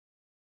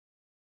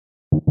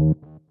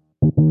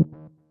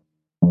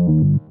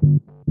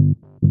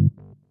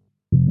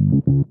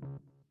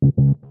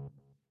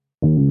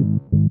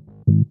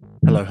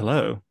Hello,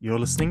 hello. You're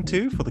listening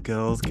to For the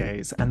Girls,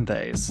 Gays, and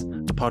Theys,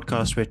 the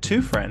podcast where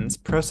two friends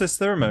process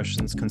their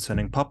emotions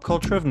concerning pop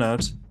culture of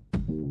note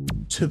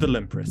to the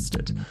limp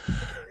wristed.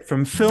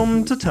 From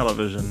film to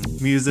television,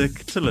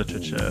 music to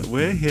literature,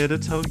 we're here to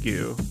tell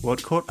you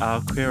what caught our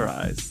queer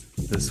eyes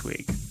this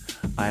week.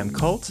 I am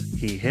Colt,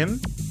 he, him.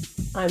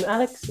 I'm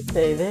Alex,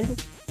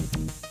 David.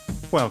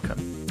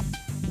 Welcome.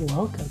 You're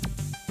welcome.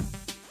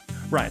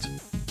 Right.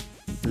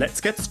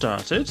 Let's get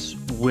started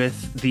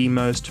with the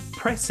most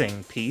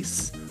pressing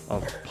piece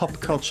of pop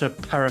culture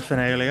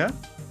paraphernalia.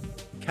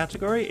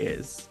 Category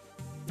is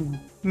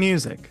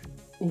music.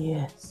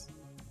 Yes.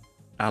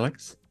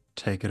 Alex,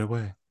 take it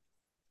away.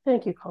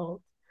 Thank you,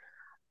 Colt.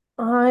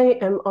 I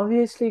am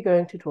obviously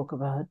going to talk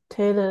about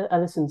Taylor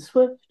Allison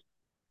Swift,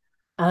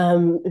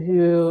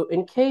 who,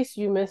 in case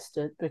you missed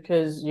it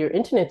because your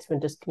internet's been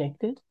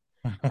disconnected,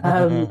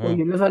 or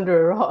you live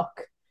under a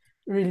rock,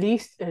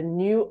 released a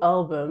new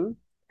album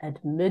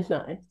at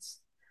midnight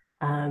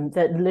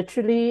that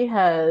literally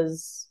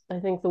has, I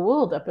think, the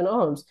world up in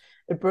arms.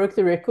 It broke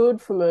the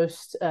record for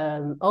most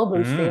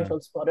album streams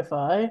on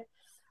Spotify.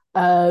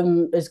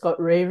 It's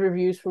got rave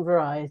reviews from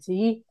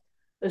Variety,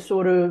 a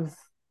sort of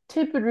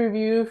tepid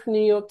review from the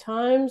New York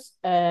Times,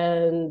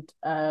 and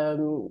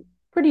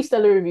pretty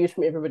stellar reviews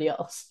from everybody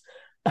else.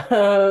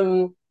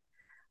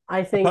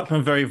 I think Apart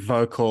from a very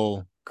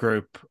vocal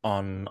group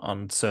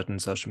on certain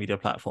social media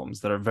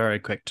platforms that are very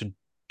quick to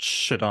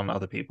shit on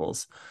other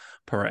people's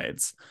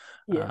parades.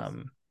 yes.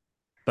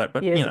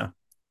 But Yes. you know,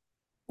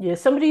 Yeah,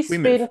 somebody we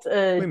move.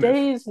 spent We move.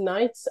 days,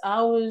 nights,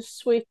 hours,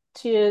 sweat,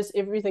 tears,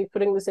 everything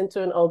putting this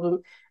into an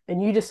album,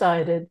 and you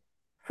decided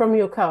from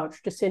your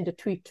couch to send a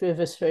tweet to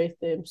eviscerate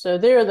them. So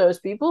there are those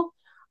people.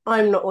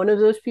 I'm not one of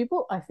those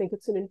people. I think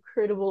it's an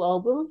incredible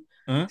album.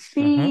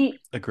 She, in the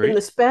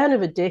Agreed. span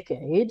of a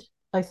decade,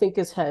 I think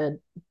has had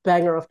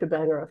banger after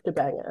banger after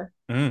banger.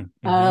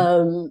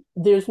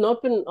 There's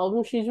not been an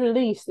album she's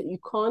released that you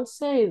can't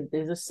say that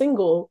there's a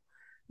single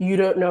you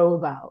don't know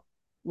about,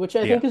 which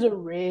I Yeah. think is a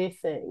rare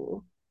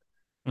thing.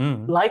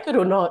 Mm. Like it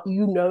or not,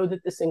 you know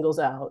that the single's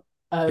out.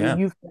 Yeah.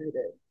 You've heard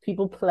it.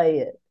 People play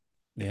it.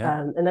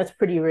 Yeah. And that's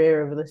pretty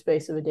rare over the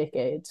space of a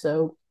decade.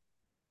 So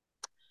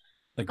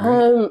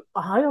Agreed.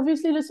 I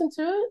obviously listened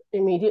to it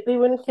immediately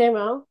when it came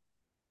out.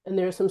 And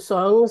there are some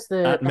songs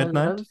that At I love.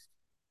 midnight.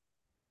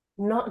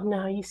 Not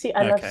now. You see,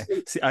 I love Okay.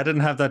 sleep. See, I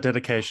didn't have that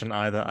dedication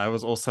either. I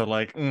was also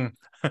like,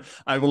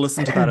 I will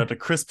listen to that at a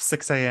crisp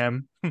 6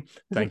 a.m.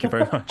 Thank you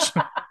very much.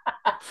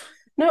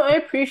 No, I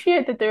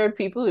appreciate that there are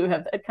people who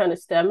have that kind of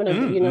stamina,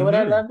 but you know what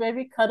I Mm-hmm. love,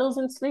 baby? Cuddles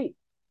and sleep.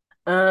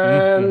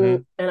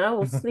 Mm-hmm. And I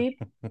will sleep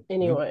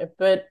anyway.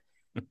 But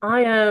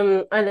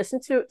I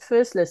listened to it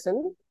first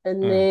listen,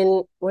 and Mm,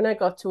 then when I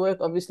got to work,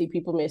 obviously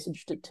people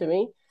messaged it to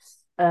me.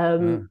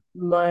 mm.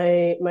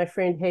 My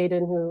friend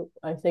Hayden, who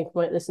I think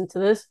might listen to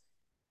this,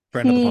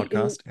 Friend of the he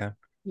podcast. Yeah.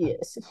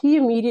 yes, he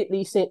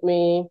immediately sent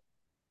me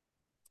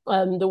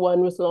the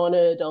one with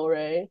Lana Del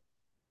Rey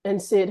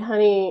and said,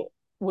 "Honey,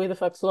 where the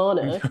fuck's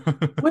Lana?"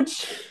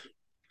 Which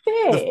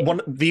fair.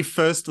 The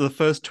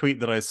first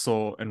tweet that I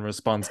saw in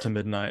response to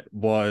Midnight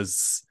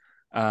was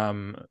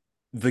um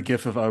the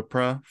gif of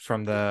Oprah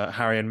from the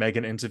Harry and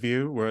Meghan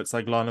interview where it's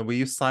like, Lana, were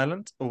you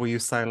silent or were you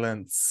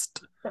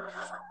silenced? And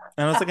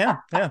I was like, yeah,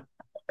 yeah.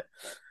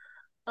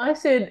 I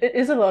said it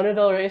is a Lana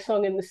Del Rey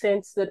song in the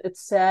sense that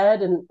it's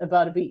sad and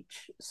about a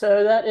beach.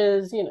 So that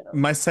is,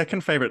 My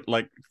second favorite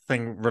like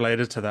thing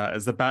related to that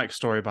is the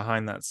backstory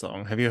behind that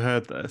song. Have you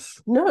heard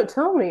this? no,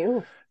 tell me.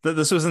 Ooh, That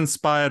this was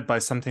inspired by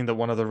something that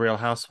one of the Real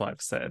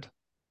Housewives said.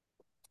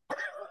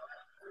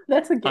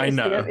 that's the I gayest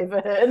thing I've know.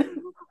 ever heard.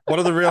 One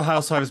of the Real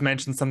Housewives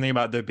mentioned something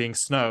about there being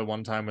snow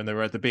one time when they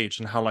were at the beach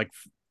and how like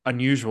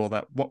unusual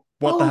that what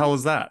the hell Oh,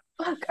 is that?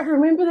 fuck, I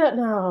remember that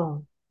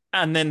now.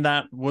 And then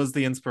that was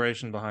the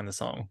inspiration behind the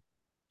song.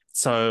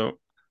 So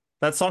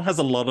that song has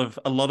a lot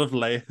of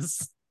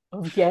layers.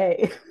 Of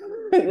gay.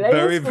 That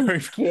Very, is of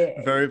very,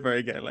 gay. very,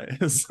 very gay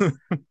layers.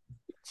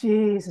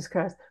 Jesus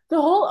Christ. The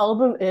whole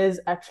album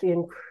is actually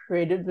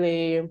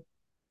incredibly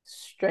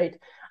straight.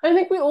 I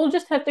think we all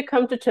just have to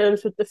come to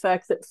terms with the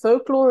fact that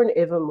Folklore and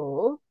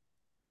Evermore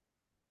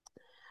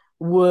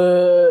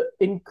were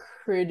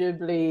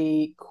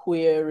incredibly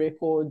queer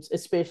records,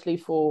 especially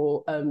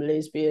for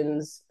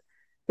lesbians,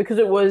 because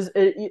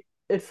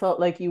it felt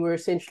like you were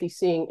essentially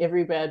seeing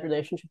every bad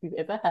relationship you've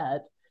ever had,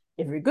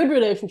 every good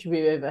relationship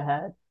you've ever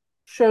had,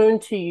 shown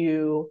to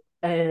you,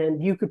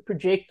 and you could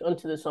project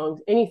onto the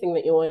songs anything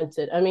that you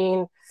wanted. I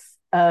mean,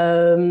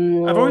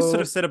 I've always sort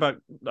um, of said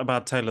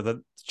about Taylor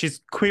that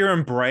she's queer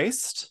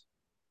embraced,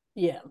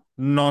 yeah,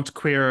 not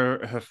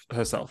queer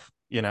herself,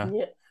 you know.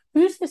 yeah.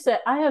 Who's to say?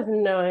 I have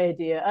no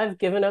idea. I've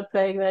given up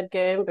playing that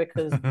game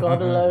because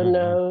God alone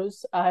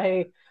knows.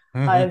 I've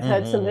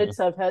had some hits,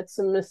 I've had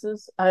some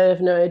misses. I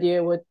have no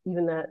idea what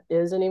even that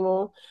is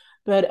anymore.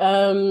 But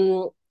I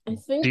Do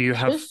think you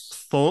have just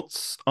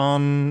thoughts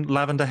on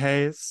Lavender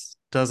Haze?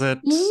 Does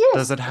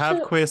yes. it have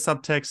So queer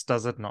subtext?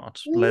 Does it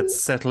not?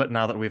 Let's settle it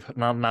now that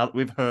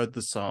we've heard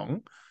the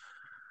song.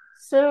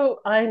 so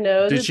I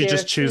know Did that she there are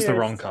just choose the queer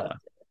wrong stuff. color?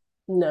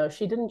 No,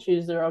 she didn't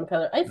choose the wrong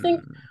color. I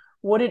think Mm.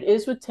 what it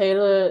is with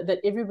Taylor that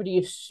everybody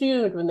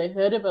assumed when they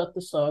heard about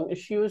the song is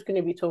she was going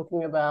to be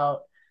talking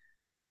about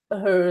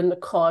her and the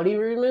Cardi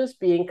rumors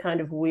being kind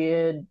of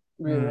weird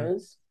Mm.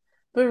 rumors.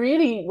 But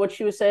really, what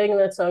she was saying in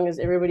that song is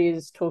everybody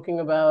is talking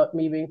about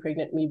me being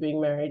pregnant, me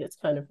being married. It's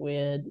kind of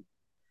weird.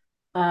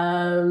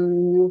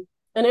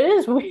 And it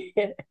is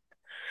weird.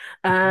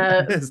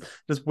 Uh, It's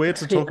just weird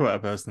to talk yeah, about a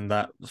person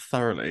that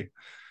thoroughly.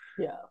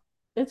 yeah.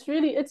 It's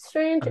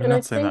strange. I'm And I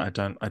not saying that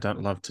think I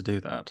don't love to do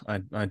that.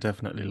 I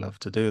definitely love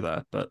to do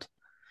that, but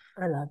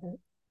I love it.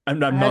 I'm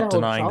I had a not whole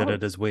denying that job.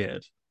 it is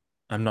weird.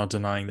 I'm not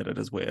denying that it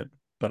is weird,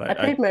 but I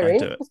paid my I rent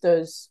do it. with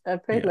those. I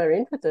paid Yeah. my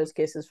rent with those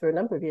cases for a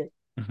number of years.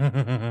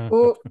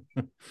 Mm,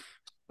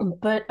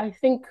 but I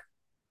think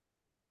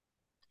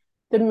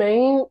the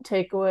main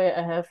takeaway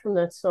I have from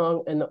that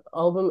song and the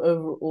album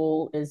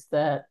overall is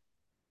that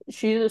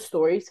she's a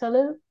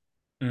storyteller.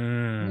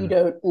 We Mm.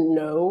 don't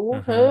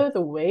know Mm-hmm. her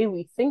the way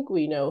we think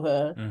we know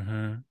her,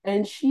 Mm-hmm.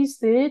 and she's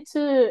there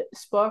to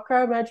spark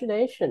our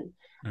imagination.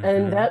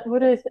 And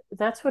Mm-hmm.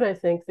 that's what I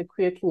think the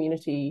queer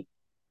community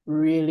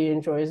really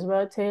enjoys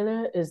about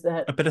Taylor is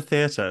that A bit of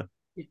theatre.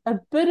 a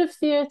bit of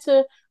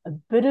theater, a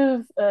bit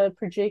of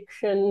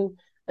projection,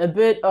 a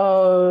bit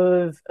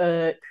of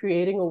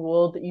creating a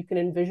world that you can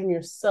envision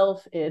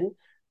yourself in,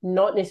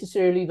 not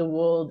necessarily the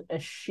world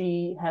as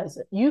she has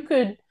it. You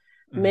could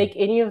Mm. make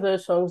any of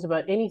those songs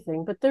about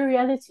anything, but the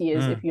reality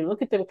is, if Mm. you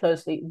look at them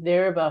closely,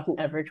 they're about an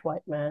average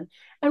white man.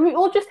 And we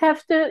all just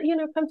have to,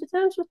 come to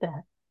terms with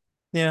that.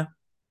 Yeah.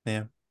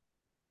 Yeah.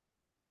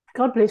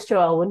 God bless Joe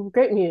Alwyn.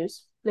 Great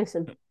muse.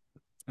 Listen,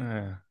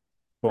 Boring.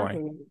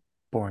 nothing.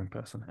 Boring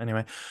person.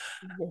 Anyway,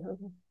 You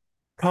know.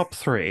 top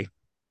three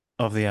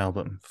of the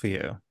album for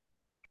you.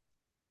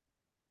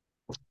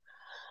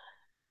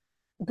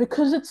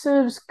 Because it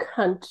serves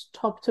cunt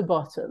top to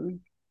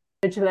bottom,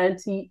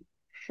 vigilante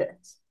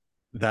shit.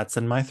 That's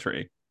in my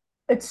three.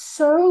 It's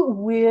so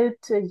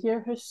weird to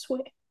hear her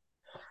swear.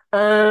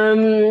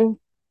 Um,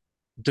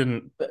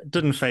 Didn't but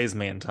didn't phase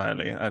me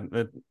entirely.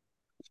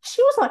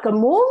 she was like a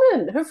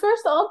Mormon. Her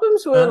first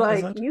albums were Is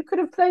like it? you could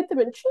have played them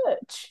in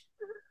church.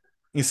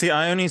 You see,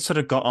 I only sort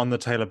of got on the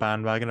Taylor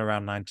bandwagon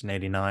around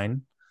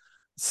 1989.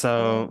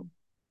 So, Um,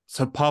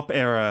 so pop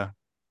era,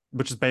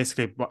 which is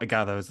basically what I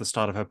gather is the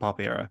start of her pop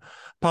era.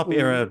 Pop mm.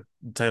 era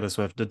Taylor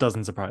Swift. It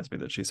doesn't surprise me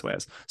that she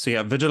swears. So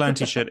yeah,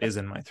 vigilante shit is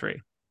in my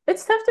three.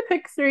 It's tough to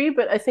pick three,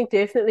 but I think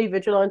definitely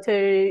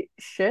vigilante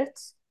shit.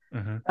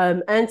 Mm-hmm.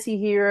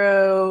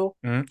 Anti-hero,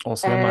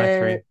 Also in my and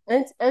three.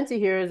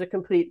 Anti-Hero is a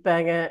complete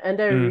banger,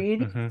 and I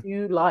really Mm-hmm.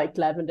 do like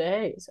Lavender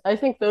Haze. I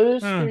think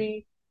those Mm,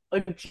 three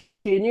are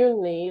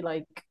genuinely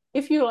like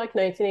if you like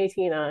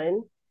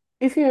 1989,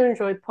 if you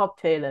enjoyed Pop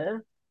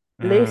Taylor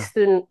mm, less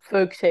than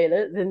Folk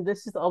Taylor, then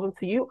this is the album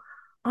for you.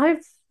 I,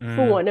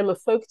 for mm, one, am a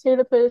Folk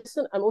Taylor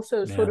person. I'm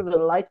also sort yeah. of a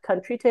light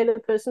country Taylor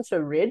person, so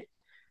Red.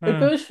 It Mm,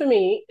 goes for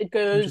me, it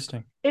goes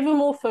interesting.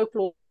 Evermore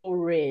Folklore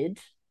Red,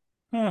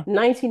 Mm,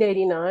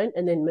 1989,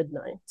 and then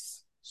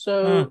Midnights.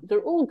 So mm.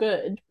 they're all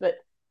good, but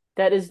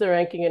that is the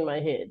ranking in my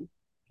head.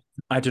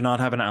 I do not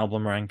have an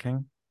album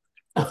ranking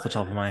off the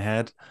top of my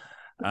head.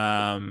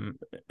 Um,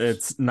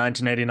 it's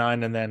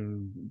 1989 and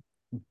then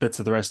bits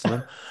of the rest of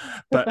them.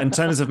 But in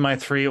terms of my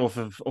three off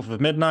of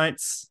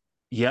Midnight's,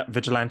 yeah,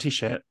 Vigilante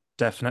shit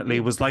definitely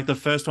Mm, was like the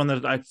first one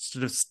that I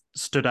sort of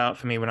stood out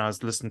for me when I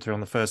was listening to it on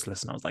the first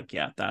listen. I was like,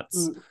 yeah,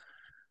 that's mm.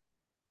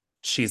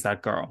 she's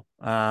that girl.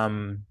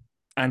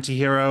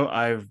 Antihero,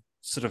 I've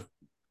sort of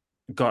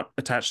got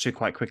attached to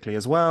quite quickly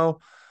as well.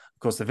 Of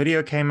course, the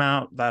video came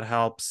out, that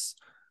helps.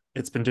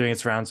 It's been doing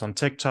its rounds on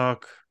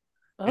TikTok.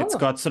 It's Oh,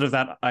 got sort of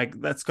that like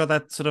that's got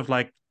that sort of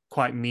like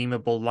quite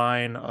memeable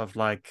line of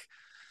like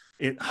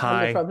it I'm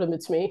the hi, problem.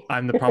 It's me.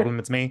 I'm the problem,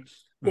 it's me.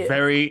 Yeah.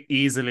 Very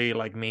easily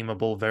like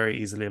memeable,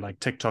 very easily like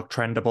TikTok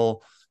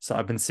trendable. So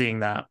I've been seeing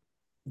that.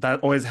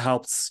 That always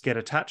helps get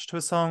attached to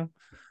a song.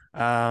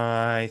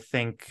 I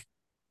think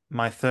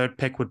my third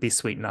pick would be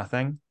Sweet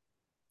Nothing.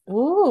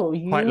 Oh,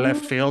 Quite left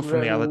you field from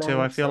the other two,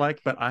 I feel romantic.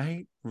 like, but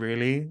I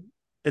really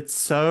it's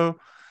so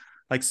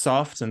like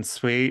soft and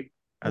sweet,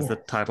 as the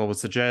Yes. title would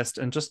suggest,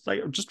 and just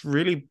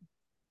really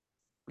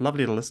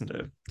lovely to listen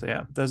to. So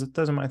yeah, those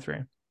are my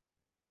three.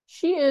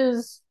 She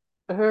is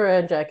her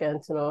and Jack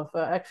Antonoff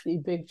are actually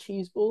big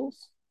cheese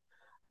balls.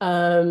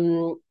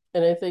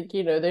 And I think,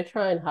 they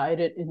try and hide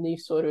it in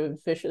these sort of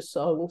vicious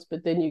songs,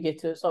 but then you get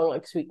to a song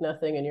like Sweet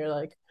Nothing and you're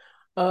like,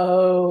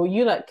 oh,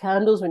 you like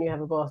candles when you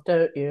have a bath,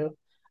 don't you?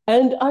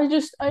 And I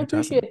Who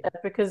doesn't? appreciate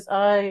that because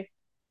I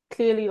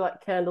clearly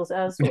like candles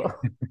as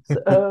well.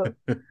 So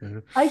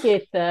I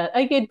get that.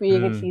 I get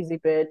being a mm, cheesy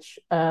bitch.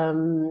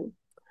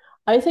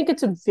 I think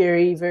it's a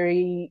very,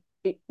 very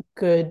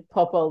good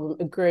pop album,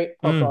 a great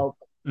pop mm, album.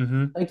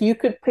 mm-hmm, Like you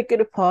could pick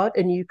it apart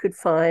and you could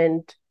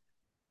find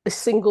a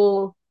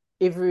single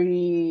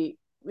every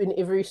in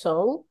every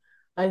song.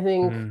 I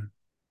think mm,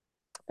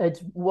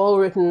 it's well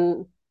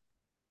written.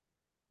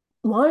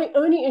 My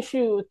only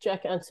issue with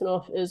Jack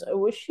Antonoff is I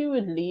wish he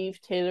would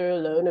leave Taylor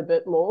alone a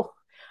bit more.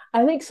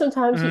 I think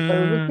sometimes he mm,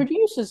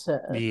 overproduces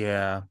her.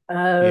 yeah,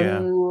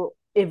 yeah. Um,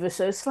 ever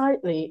so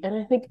slightly. And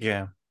I think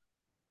Yeah.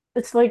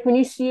 it's like when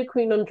you see a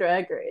queen on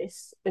Drag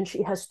Race and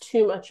she has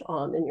too much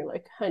on, and you're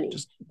like, honey,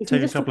 Just if you take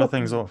a just took couple of off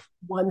things off.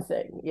 one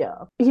thing, yeah.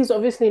 He's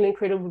obviously an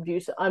incredible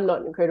producer. I'm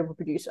not an incredible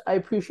producer. I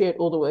appreciate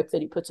all the work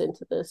that he puts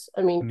into this.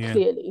 I mean, Yeah.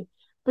 clearly.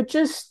 But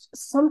just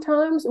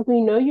sometimes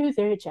we know you're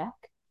there, Jack.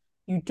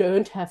 You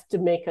don't have to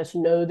make us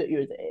know that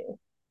you're there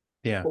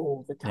Yeah.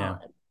 all the Yeah.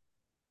 time.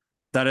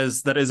 That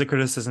is a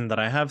criticism that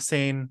I have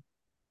seen.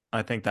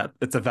 I think that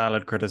it's a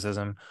valid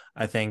criticism.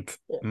 I think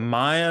Yeah.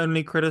 my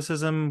only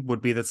criticism would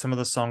be that some of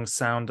the songs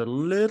sound a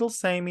little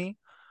samey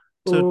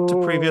to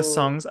previous Oh,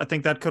 songs. I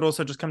think that could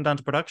also just come down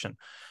to production.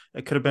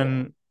 It could have yeah.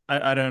 been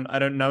I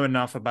don't know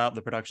enough about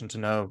the production to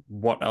know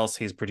what else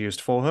he's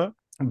produced for her.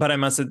 But I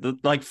must say,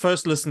 like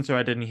first listen through,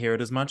 I didn't hear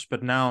it as much,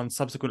 but now on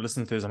subsequent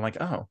listen throughs, I'm like,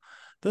 oh,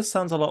 this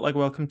sounds a lot like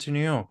Welcome to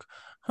New York.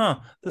 Huh,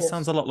 this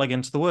sounds Yes. a lot like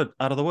Into the Wood,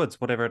 Out of the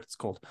Woods, whatever it's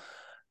called.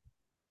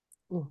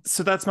 Mm.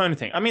 So that's my only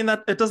thing. I mean,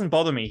 that it doesn't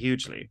bother me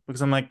hugely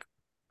because I'm like,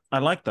 I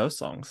like those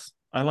songs.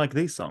 I like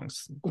these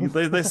songs.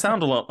 They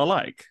sound a lot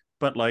alike,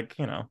 but like,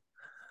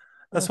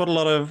 that's what a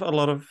lot of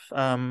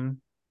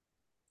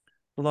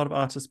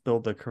artists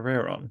build their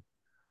career on.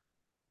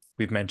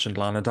 We've mentioned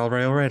Lana Del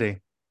Rey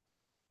already.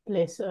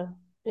 Bless her. Mm.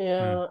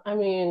 Yeah, I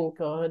mean,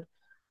 God,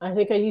 I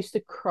think I used to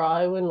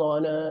cry when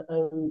Lana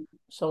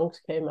songs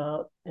came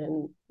out,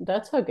 and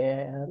that's how gay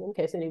I am, in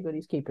case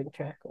anybody's keeping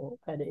track or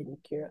had any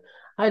cure.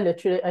 I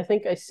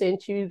think I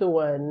sent you the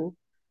one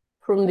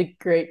from The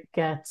Great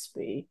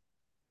Gatsby,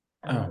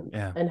 Oh,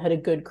 yeah. and had a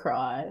good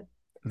cry.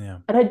 Yeah.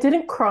 And I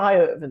didn't cry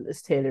over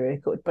this Taylor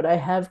record, but I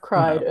have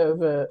cried No.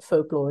 over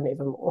Folklore and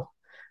Evermore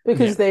Yeah.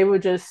 because they were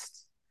just,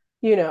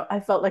 I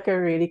felt like I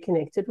really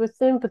connected with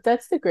them. But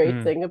that's the great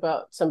Mm. thing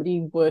about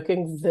somebody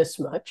working this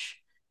much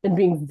and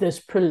being this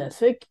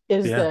prolific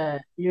is Yeah.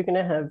 that you're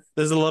gonna have,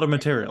 There's a lot of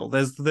material.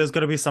 There's got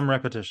to be some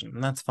repetition,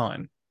 and that's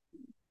fine.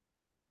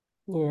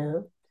 yeah.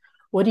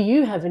 What do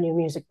you have in your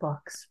music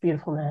box,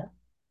 beautiful man?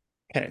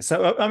 Okay,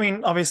 so I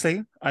mean,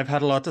 obviously, I've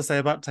had a lot to say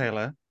about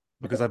Taylor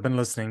because I've been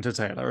listening to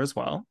Taylor as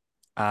well.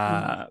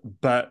 Mm,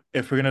 But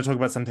if we're going to talk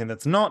about something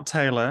that's not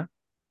Taylor,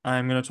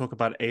 I'm going to talk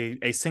about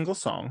a single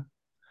song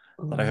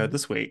that I heard mm,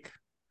 this week.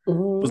 It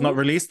was not mm,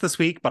 released this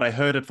week, but I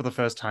heard it for the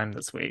first time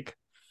this week.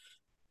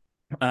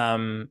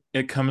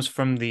 It comes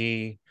from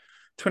the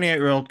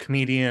 28-year-old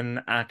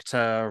comedian,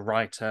 actor,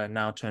 writer,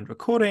 now turned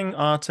recording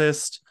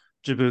artist,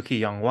 Jaboukie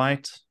Young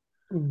White.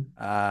 mm.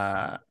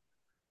 Uh,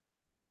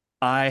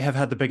 I have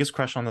had the biggest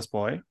crush on this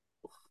boy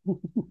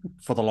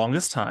for the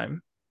longest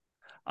time.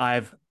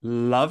 I've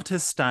loved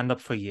his stand up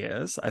for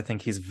years. I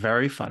think he's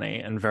very funny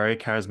and very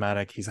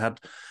charismatic. He's had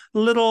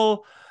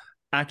little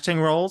acting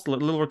roles,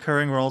 little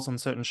recurring roles on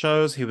certain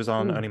shows. He was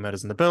on Mm, Only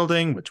Murders in the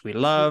Building, which we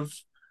mm. love.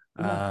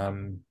 Love that.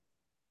 Um,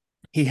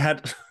 he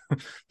had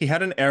he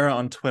had an era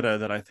on Twitter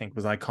that I think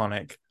was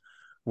iconic,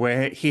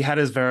 where he had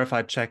his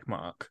verified check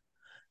mark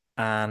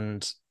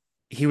and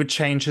he would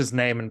change his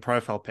name and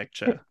profile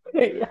picture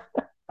Yeah.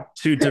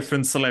 to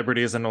different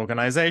celebrities and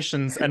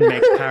organizations and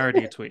make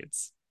parody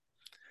tweets.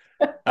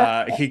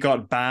 He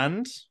got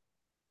banned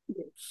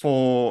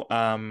for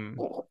Doing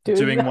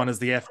doing one that. as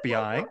the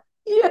FBI,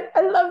 Yeah,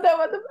 I love that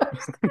one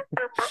the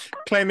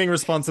claiming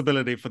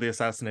responsibility for the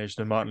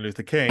assassination of Martin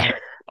Luther King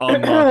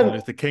on Martin most.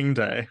 Luther King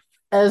Day.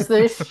 As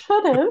they should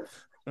have.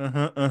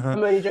 Uh-huh, uh-huh.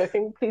 I'm only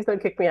joking. Please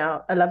don't kick me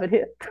out. I love it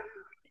here.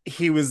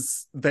 He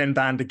was then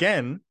banned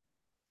again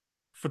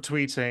for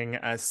tweeting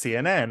as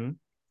CNN,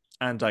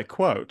 and I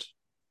quote,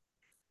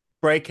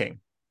 breaking,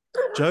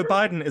 Joe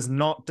Biden is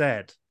not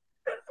dead.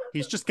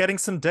 He's just getting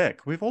some dick.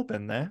 We've all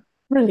been there.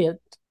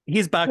 Brilliant.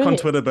 He's back on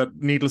Brilliant. Twitter, but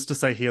needless to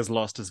say, he has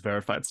lost his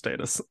verified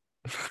status.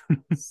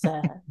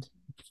 Sad.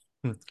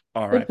 It was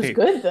R.I.P.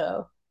 good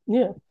though.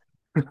 Yeah.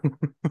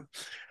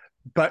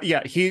 But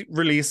yeah, he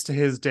released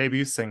his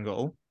debut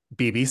single,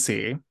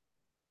 BBC,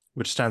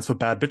 which stands for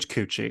Bad Bitch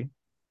Coochie,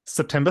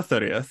 September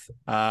 30th.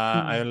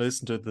 I Mm. only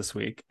listened to it this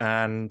week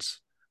and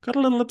got a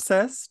little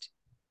obsessed.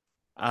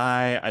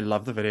 I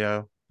love the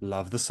video,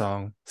 love the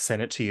song,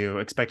 sent it to you,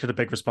 expected a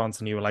big response,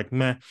 and you were like,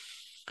 meh.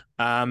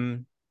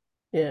 Um,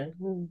 Yeah.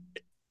 Mm.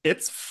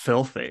 it's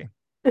filthy.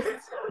 It's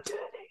so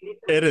dirty.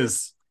 It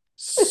is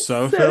It's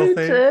so so filthy,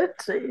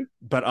 dirty.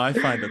 but I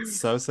find it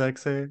so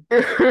sexy.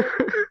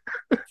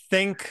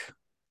 Think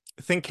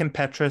think Kim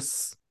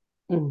Petras,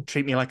 Mm.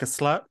 treat me like a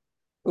slut,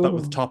 but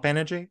with Mm. top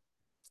energy.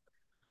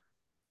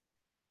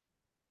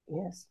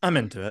 Yes. I'm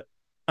into it.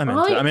 I'm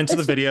into it. I I'm into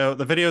the actually video.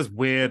 The video is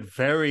weird,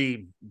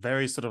 very,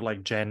 very sort of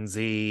like Gen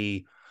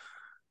Z,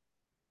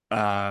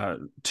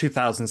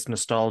 2000s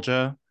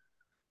nostalgia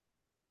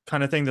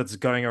kind of thing that's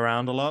going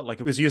around a lot. Like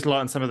it was used a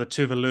lot in some of the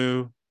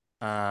Tuvalu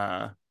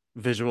uh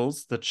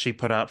visuals that she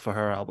put out for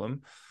her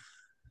album.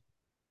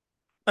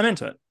 I'm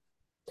into it.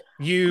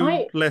 You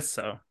I less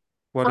so.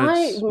 What I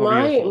is what were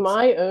your my thoughts?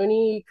 my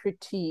only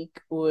critique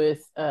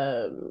with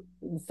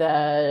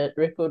that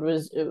record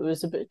was it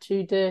was a bit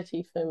too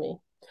dirty for me.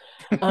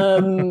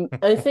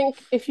 I think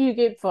if you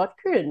get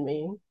vodka in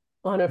me,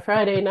 on a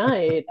Friday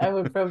night, I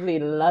would probably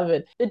love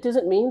it. It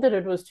doesn't mean that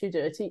it was too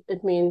dirty.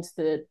 It means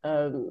that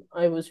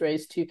I was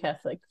raised too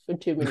Catholic for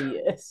too many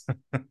years.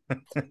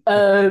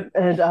 And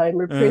I'm Uh,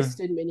 repressed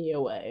in many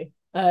a way.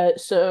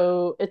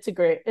 So it's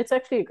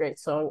actually a great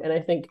song. And I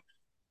think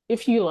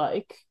if you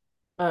like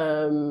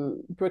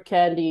Brooke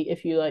Candy,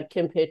 if you like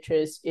Kim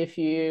Petras, if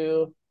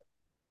you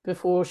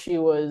before she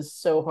was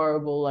so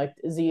horrible like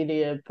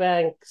Azealia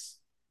Banks,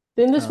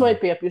 then this oh,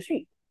 might be up your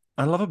street.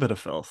 I love a bit of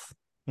filth,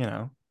 you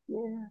know.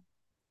 Yeah.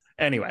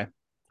 Anyway,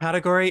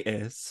 category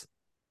is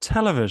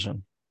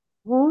television.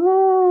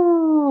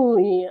 Ooh,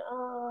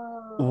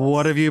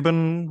 What yes. have you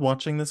been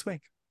watching this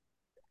week?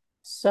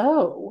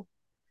 So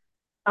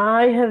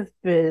I have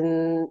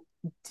been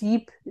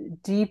deep,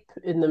 deep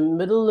in the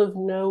middle of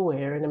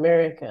nowhere in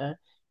America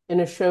in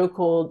a show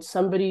called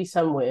Somebody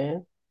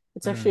Somewhere.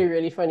 It's actually Mm. a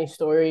really funny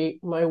story.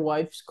 My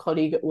wife's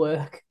colleague at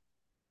work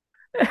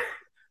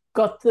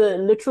got the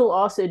literal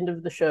ass end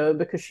of the show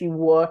because she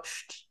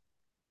watched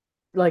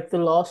like the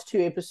last two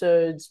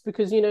episodes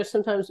because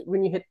sometimes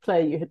when you hit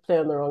play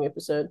on the wrong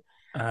episode.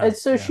 And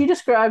so Yeah. she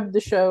described the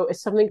show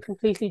as something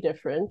completely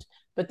different,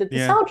 but that the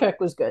Yeah. soundtrack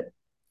was good.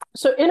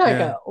 So in I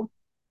Yeah. go,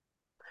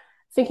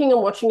 thinking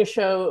I'm watching a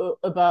show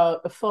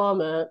about a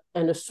farmer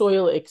and a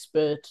soil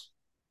expert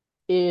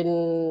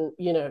in,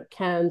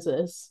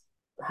 Kansas.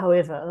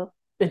 However,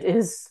 it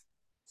is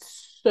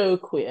so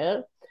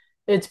queer.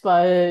 It's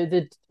by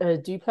the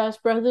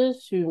Duplass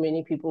brothers, who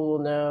many people will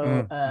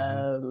know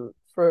Mm-hmm.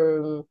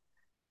 from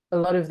a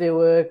lot of their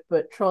work,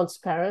 but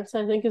Transparent,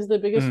 I think, is the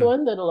biggest Mm,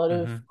 one that a lot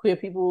of mm-hmm. queer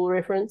people will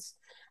reference.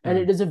 And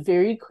Mm, it is a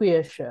very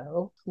queer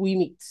show. We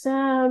meet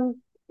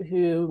Sam,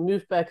 who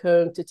moved back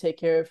home to take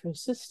care of her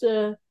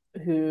sister,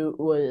 who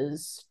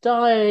was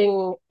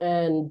dying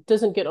and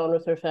doesn't get on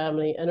with her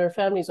family. And her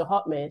family's a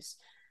hot mess.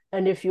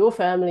 And if your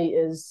family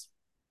is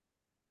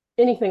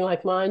anything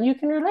like mine, you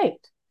can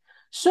relate.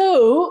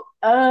 So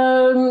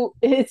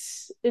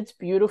it's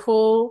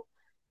beautiful,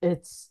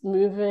 it's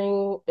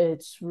moving,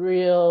 it's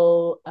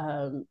real.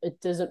 It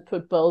doesn't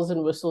put bells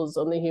and whistles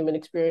on the human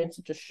experience.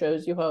 It just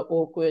shows you how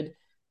awkward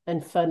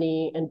and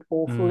funny and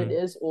awful it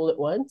mm, is all at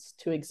once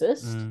to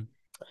exist. mm,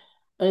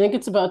 I think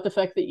it's about the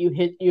fact that you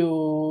hit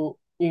your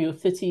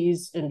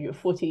 30s and your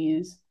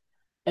 40s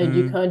and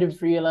you mm. kind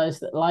of realize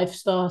that life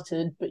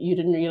started, but you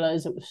didn't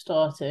realize it was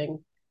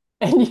starting.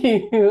 And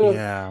you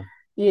Yeah.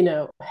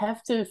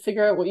 have to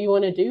figure out what you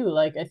want to do.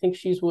 Like, I think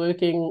she's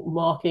working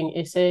marking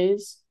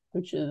essays,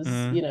 which is,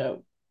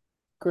 Mm,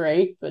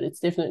 great, but it's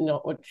definitely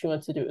not what she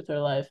wants to do with her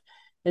life.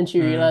 And she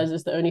mm.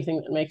 realizes the only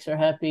thing that makes her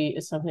happy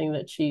is something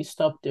that she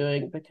stopped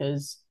doing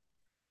because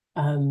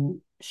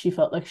she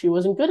felt like she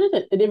wasn't good at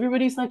it. And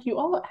everybody's like, you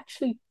are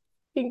actually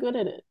good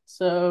at it.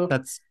 So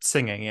That's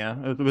singing, yeah.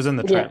 It was in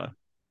the yeah, trailer.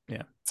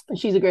 Yeah.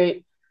 she's a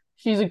great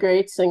she's a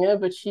great singer,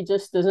 but she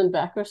just doesn't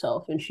back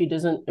herself and she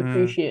doesn't Mm,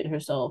 appreciate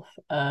herself.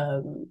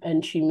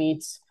 And she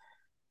meets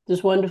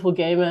this wonderful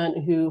gay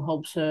man who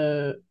helps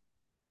her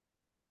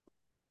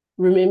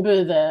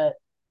remember that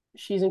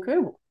she's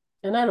incredible.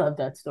 And I love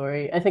that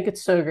story. I think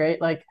it's so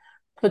great. Like,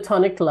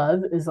 platonic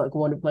love is like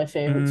one of my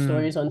favorite mm,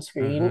 stories on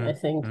screen. mm-hmm, I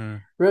think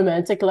mm.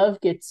 romantic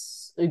love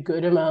gets a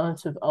good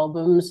amount of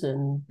albums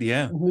and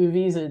Yeah.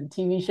 movies and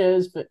TV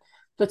shows, but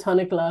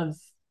platonic love,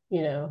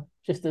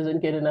 just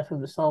doesn't get enough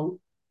of a song.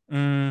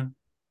 Mm,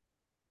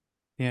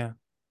 yeah.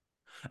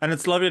 And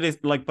it's lovely to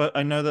like, but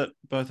I know that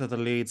both of the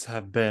leads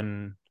have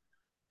been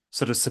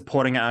sort of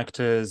supporting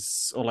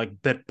actors or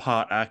like bit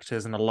part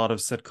actors in a lot of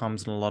sitcoms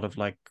and a lot of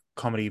like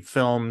comedy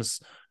films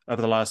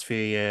over the last few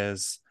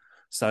years.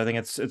 So I think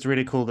it's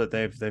really cool that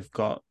they've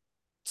got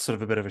sort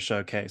of a bit of a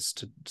showcase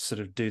to sort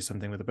of do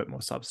something with a bit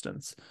more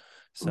substance.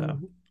 So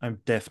Mhm. I'm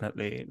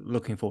definitely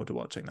looking forward to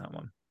watching that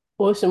one.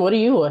 Awesome. What are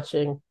you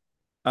watching?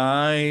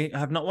 I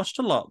have not watched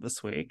a lot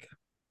this week,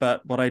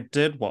 but what I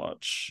did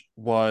watch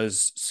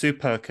was Sue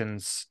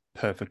Perkins'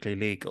 Perfectly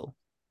Legal.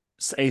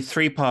 It's a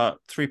three part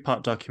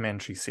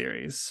documentary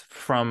series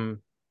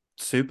from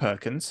Sue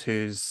Perkins,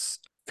 who's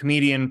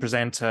comedian,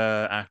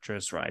 presenter,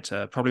 actress,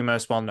 writer, probably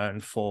most well known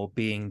for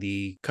being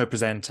the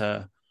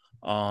co-presenter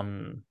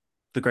on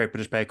The Great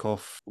British Bake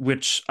Off,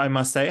 which I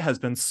must say has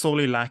been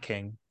sorely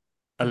lacking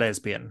a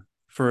lesbian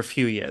for a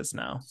few years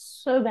now.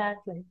 So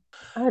badly.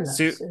 I love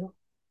Sue Sue.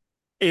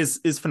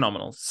 is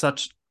phenomenal.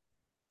 Such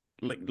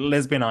like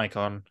lesbian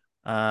icon.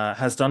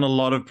 Has done a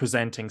lot of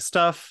presenting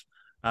stuff.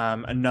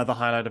 Another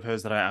highlight of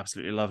hers that I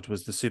absolutely loved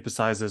was the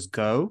Supersizers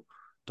Go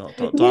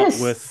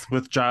Yes,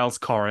 with Giles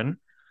Corrin.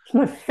 it's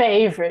my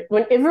favorite.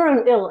 Whenever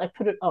I'm ill, I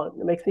put it on.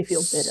 It makes me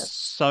feel better.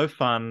 So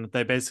fun.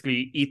 They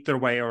basically eat their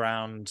way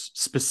around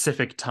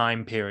specific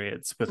time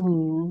periods with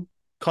Mm.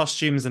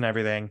 costumes and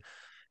everything.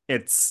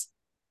 It's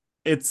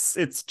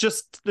it's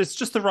just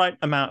the right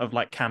amount of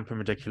like camp and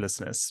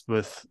ridiculousness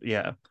with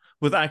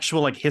with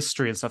actual like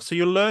history and stuff. So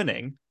you're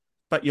learning,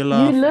 but you're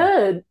laughing. You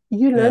learn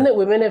Yeah. that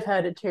women have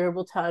had a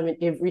terrible time in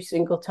every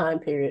single time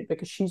period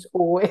because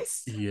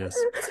Yes.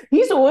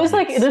 he's always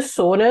like in a Yes.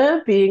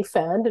 sauna being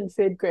fanned and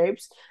fed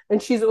grapes,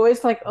 and she's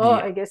always like, oh,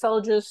 Yeah. I guess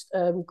I'll just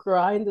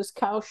grind this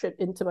cow shit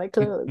into my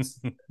clothes.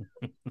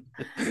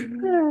 It's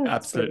funny.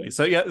 Absolutely.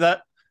 So yeah,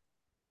 that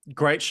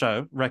great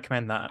show.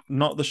 Recommend that.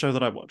 Not the show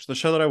that I watched. The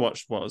show that I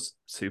watched was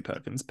Sue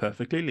Perkins,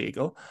 Perfectly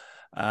Legal,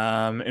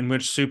 in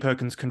which Sue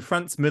Perkins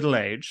confronts middle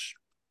age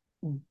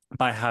Mm.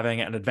 by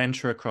having an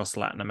adventure across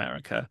Latin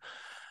America.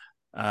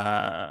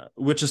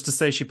 Which is to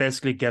say, she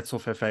basically gets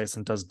off her face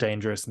and does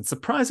dangerous and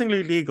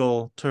surprisingly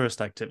legal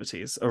tourist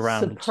activities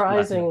around Latin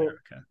Surprising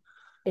America.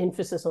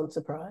 emphasis on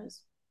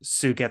surprise.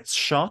 Sue gets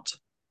shot.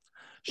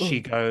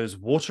 She Mm. goes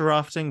water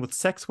rafting with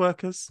sex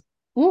workers,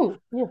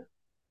 Yeah,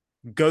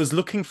 goes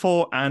looking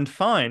for and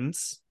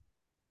finds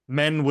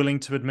men willing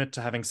to admit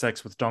to having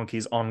sex with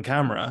donkeys on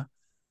camera.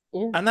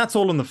 yeah, And that's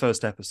all in the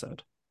first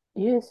episode.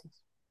 yes.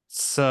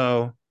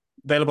 So,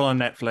 available on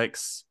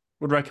Netflix.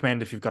 Would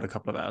recommend if you've got a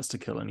couple of hours to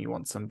kill and you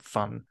want some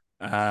fun.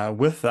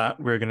 With that,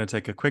 we're going to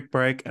take a quick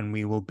break and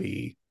we will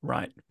be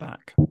right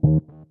back.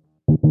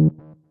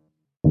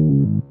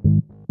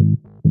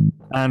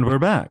 And we're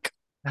back.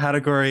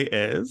 Category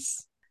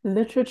is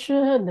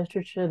Literature,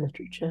 literature,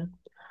 literature.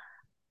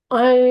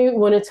 I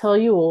want to tell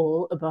you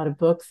all about a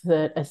book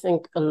that I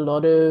think a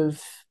lot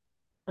of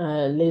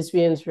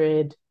lesbians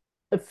read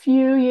a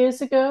few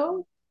years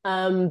ago,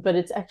 but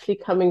it's actually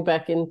coming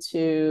back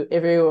into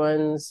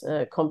everyone's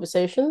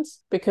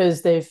conversations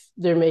because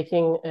they're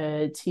making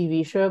a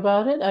TV show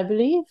about it, I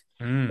believe.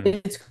 mm,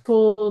 It's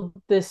called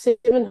The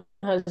Seven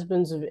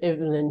Husbands of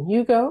Evelyn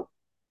Hugo,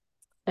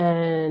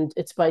 and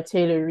it's by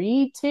Taylor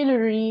Reid. Taylor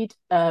Reid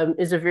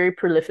is a very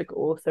prolific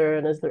author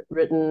and has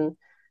written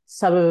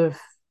some of,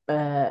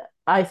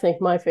 I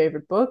think, my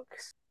favorite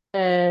books.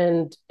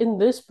 And in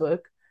this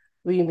book,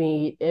 we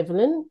meet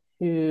Evelyn,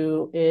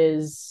 who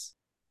is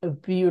a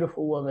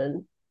beautiful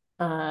woman.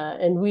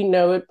 And we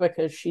know it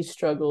because she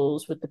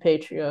struggles with the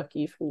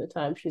patriarchy from the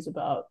time she's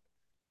about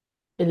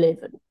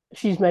 11.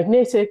 She's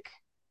magnetic,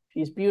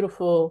 she's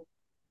beautiful,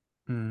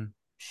 mm,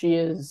 she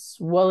is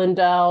well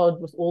endowed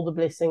with all the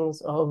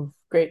blessings of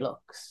great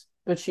looks,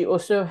 but she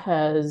also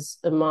has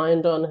a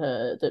mind on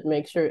her that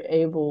makes her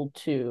able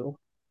to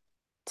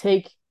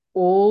take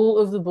all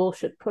of the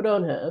bullshit put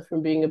on her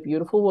from being a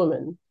beautiful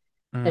woman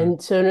mm,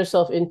 and turn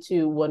herself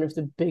into one of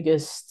the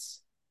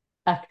biggest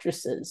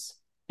actresses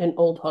in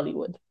old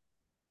Hollywood.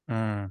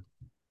 mm,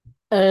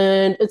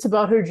 And it's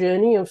about her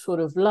journey of sort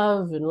of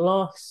love and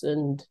loss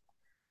and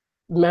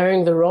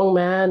marrying the wrong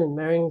man and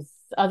marrying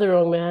the other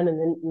wrong man and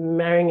then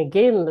marrying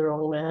again the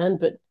wrong man.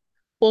 But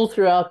all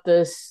throughout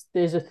this,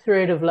 there's a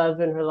thread of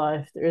love in her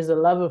life. There is a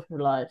love of her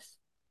life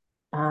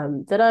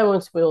that I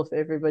won't spoil for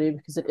everybody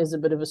because it is a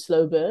bit of a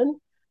slow burn,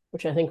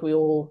 which I think we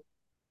all,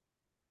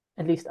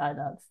 at least I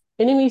love.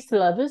 Enemies to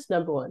lovers,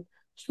 number one.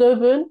 Slow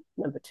burn,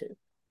 number two.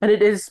 And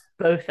it is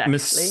both, I'm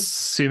actually.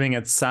 assuming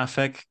it's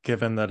sapphic,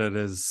 given that it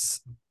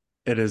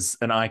is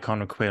an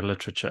icon of queer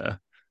literature.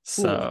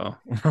 Yeah. So,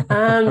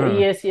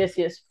 Yes, yes,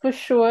 yes, for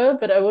sure.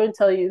 But I won't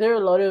tell you. There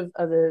are a lot of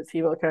other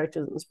female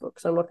characters in this book,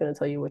 so I'm not going to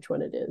tell you which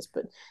one it is.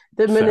 But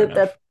the fair minute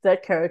that enough.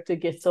 that character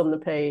gets on the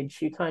page,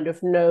 you kind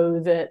of know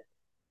that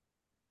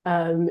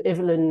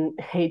Evelyn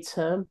hates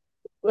her,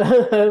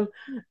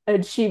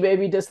 and she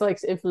maybe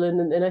dislikes Evelyn,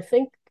 and I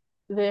think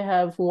they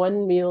have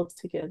one meal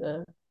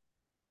together,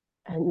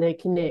 and they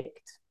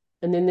connect.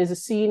 And then there's a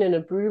scene in a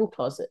broom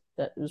closet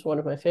that was one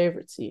of my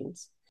favorite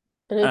scenes.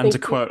 And I And to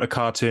think quote a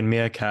cartoon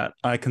meerkat,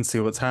 I can see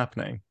what's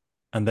happening,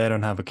 and they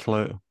don't have a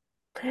clue.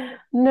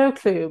 no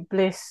clue.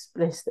 Bless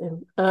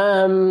them.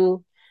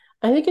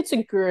 I think it's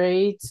a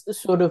great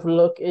sort of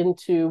look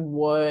into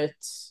what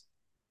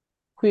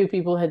queer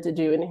people had to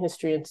do in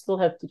history and still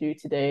have to do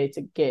today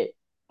to get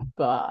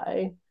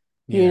by.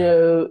 Yeah.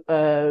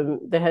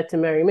 They had to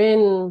marry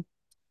men,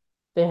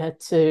 they had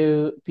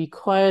to be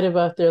quiet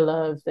about their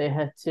love, they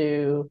had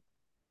to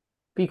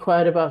be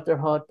quiet about their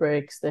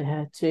heartbreaks, they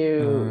had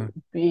to Mm,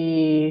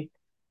 be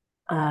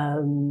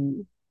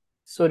um,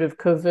 sort of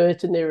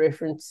covert in their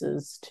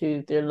references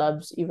to their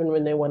loves, even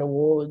when they won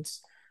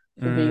awards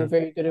for being mm,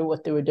 very good at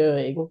what they were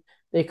doing.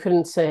 They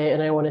couldn't say,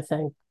 and I want to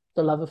thank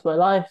the love of my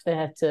life. They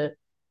had to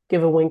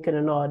give a wink and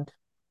a nod.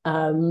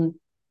 Um,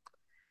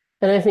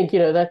 and I think,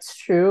 that's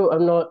true.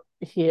 I'm not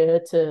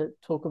here to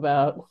talk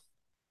about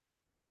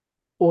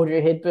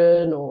Audrey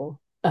Hepburn or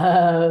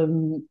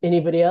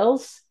anybody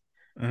else,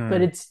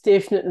 but mm, it's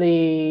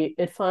definitely,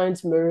 it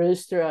finds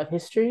mirrors throughout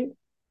history.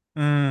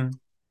 mm,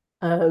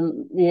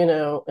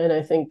 And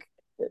I think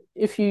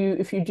if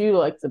you do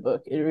like the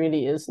book, it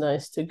really is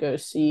nice to go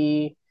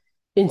see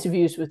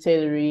interviews with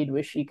Taylor Reid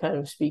where she kind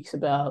of speaks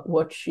about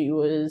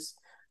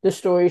the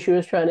story she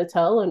was trying to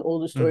tell and all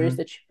the stories mm-hmm,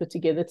 that she put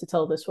together to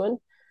tell this one.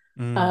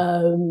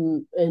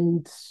 mm,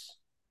 And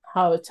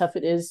how tough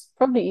it is,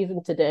 probably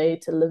even today,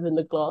 to live in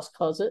the glass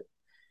closet.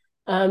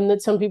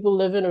 That some people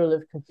live in or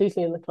live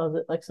completely in the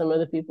closet, like some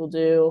other people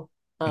do.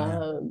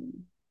 yeah.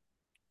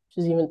 Which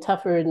is even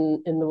tougher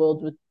in the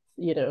world with,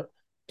 you know,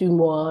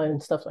 Dumois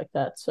and stuff like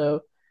that.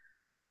 So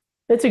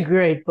it's a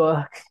great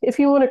book. If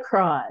you want to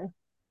cry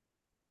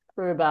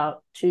for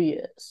about 2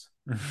 years,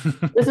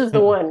 this is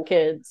the one,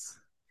 kids.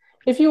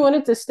 If you want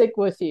it to stick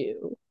with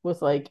you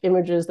with like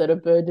images that are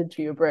burned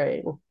into your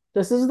brain,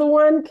 this is the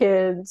one,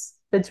 kids.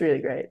 It's really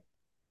great.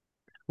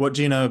 What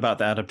do you know about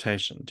the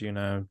adaptation? Do you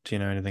know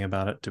anything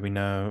about it? Do we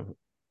know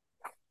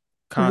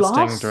casting,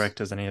 Last,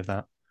 directors, any of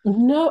that?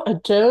 no, I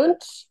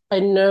don't. I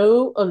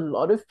know a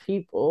lot of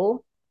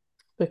people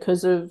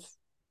because of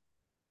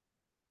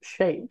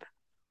shape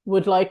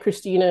would like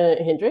Christina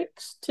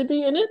Hendricks to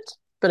be in it,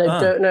 but I Ah,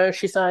 don't know if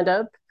she signed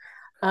up.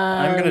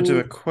 I'm gonna do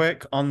a Um,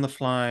 quick on the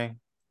fly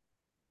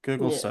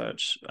Google yeah.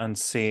 search and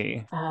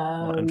see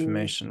what Um,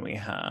 information we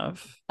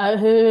have. I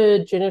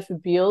heard Jennifer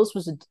Beals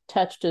was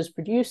attached as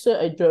producer.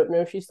 I don't know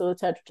if she's still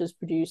attached as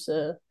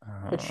producer,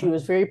 but she Uh,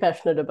 was very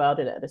passionate about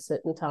it at a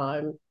certain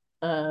time.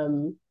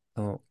 Um,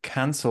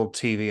 Cancelled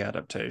TV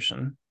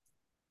adaptation,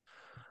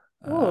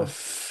 oh,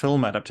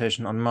 film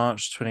adaptation on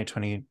March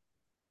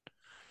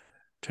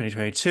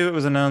 2022. It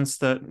was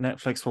announced that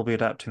Netflix will be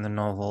adapting the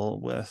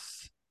novel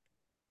with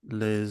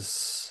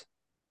Liz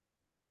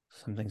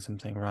something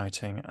something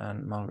writing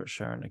and Margaret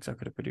Sharon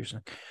executive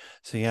producing.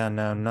 So yeah,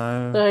 no, so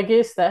no, I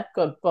guess that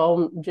got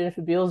bombed.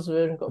 Jennifer Beals'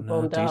 version got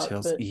no bombed out,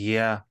 details. but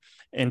Yeah.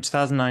 In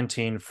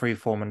 2019,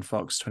 Freeform and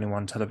Fox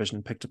 21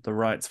 Television picked up the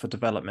rights for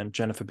development.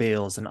 Jennifer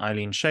Beals and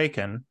Eileen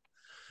Shaken,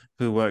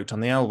 who worked on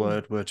The L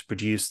Word, were to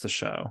produce the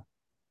show.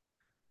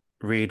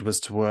 Reed was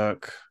to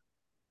work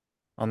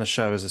on the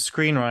show as a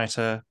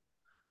screenwriter.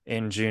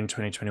 In June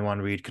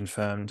 2021, Reed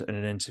confirmed in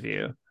an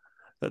interview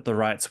that the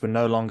rights were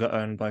no longer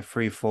owned by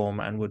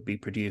Freeform and would be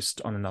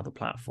produced on another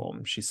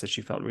platform. She said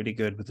she felt really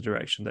good with the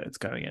direction that it's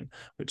going in,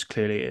 which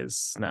clearly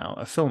is now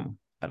a film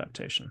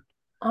adaptation.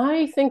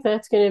 I think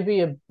that's going to be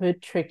a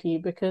bit tricky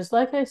because,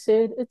 like I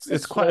said, it's a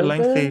It's quite slow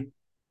burn.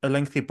 a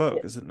lengthy book,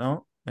 Yeah, is it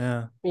not?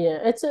 Yeah. yeah,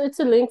 it's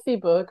a lengthy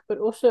book, but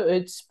also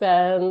it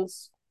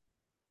spans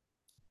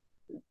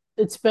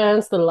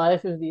the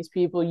life of these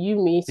people. You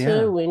meet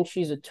her Yeah. when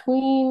she's a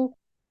tween.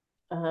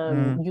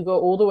 Mm, You go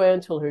all the way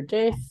until her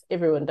death.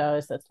 Everyone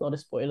dies. That's not a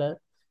spoiler.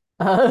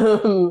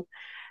 Um,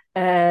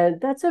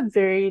 and that's a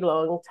very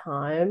long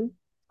time.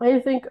 I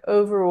think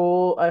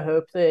overall, I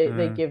hope they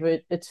mm, give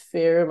it its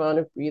fair amount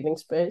of breathing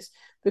space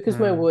because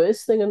my mm,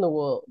 worst thing in the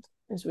world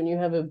is when you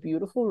have a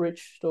beautiful,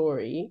 rich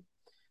story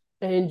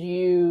and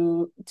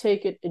you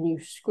take it and you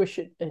squish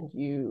it and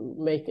you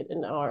make it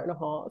an hour and a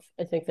half.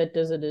 I think that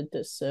does it a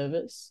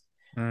disservice.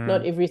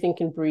 Not mm, everything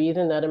can breathe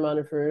in that amount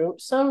of room.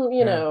 Some,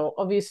 yeah.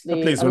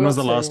 obviously, Please, I'm when was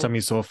not the last saying, time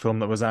you saw a film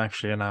that was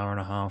actually an hour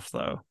and a half,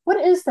 though? what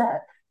is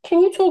that?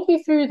 Can you talk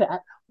me through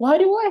that? Why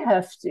do I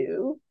have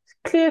to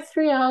clear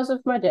 3 hours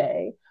of my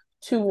day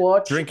to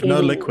watch Drink no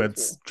any movie?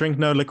 liquids. Drink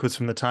no liquids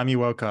from the time you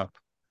woke up.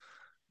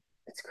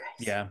 It's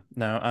crazy. Yeah,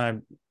 no, I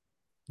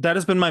that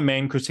has been my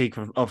main critique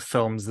of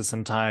films this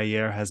entire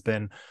year has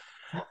been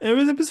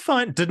it was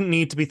fine. Didn't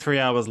need to be 3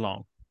 hours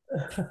long.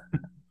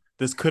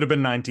 This could have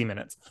been 90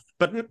 minutes.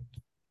 But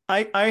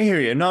I hear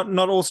you.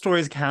 Not all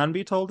stories can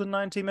be told in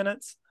 90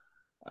 minutes.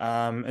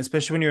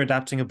 Especially when you're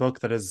adapting a book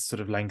that is sort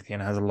of lengthy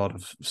and has a lot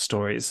of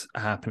stories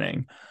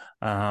happening.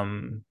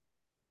 Um,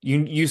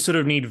 you sort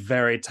of need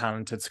very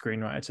talented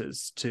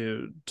screenwriters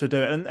to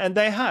do it.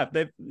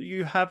 And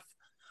you have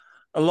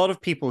a lot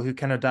of people who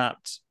can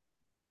adapt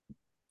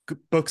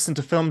books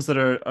into films that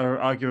are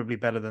arguably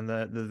better than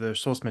the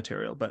source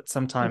material, but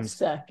sometimes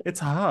Exactly.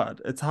 it's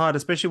hard,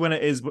 especially when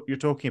it is what you're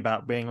talking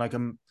about being like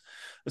a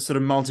sort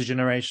of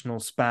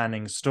multi-generational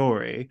spanning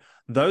story.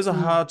 Those are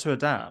Mm. hard to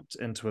adapt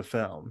into a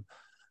film.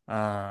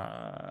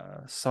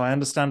 So I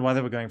understand why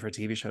they were going for a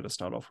TV show to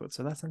start off with,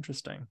 so that's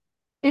interesting.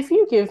 If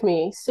you give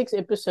me 6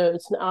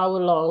 episodes, an hour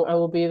long, I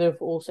will be there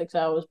for all 6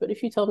 hours. But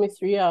if you tell me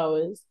 3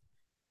 hours,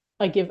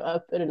 I give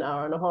up at an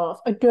hour and a half.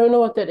 I don't know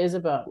what that is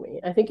about me.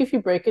 I think if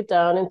you break it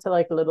down into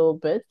like little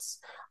bits,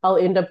 I'll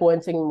end up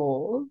wanting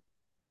more.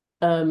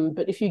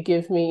 But if you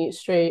give me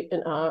straight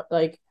an hour,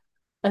 like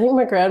I think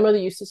my grandmother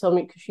used to tell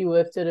me because she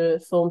worked at a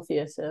film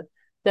theater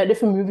that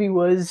if a movie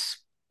was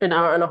an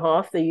hour and a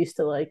half, they used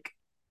to like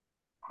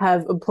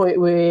have a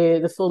point where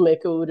the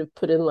filmmaker would have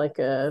put in like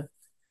a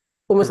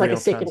A almost like a real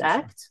second transition.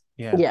 act.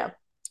 Yeah. Yeah.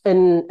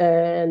 And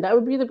that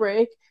would be the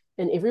break.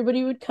 And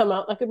everybody would come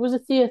out like it was a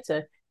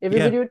theater. Yeah.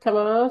 Everybody would come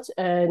out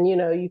and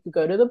you could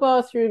go to the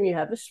bathroom, you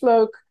have a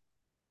smoke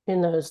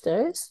in those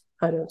days.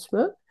 I don't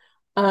smoke.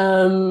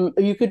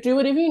 You could do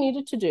whatever you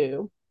needed to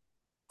do.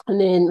 And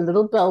then a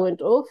little bell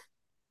went off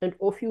and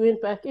off you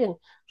went back in.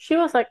 She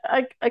was like,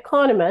 I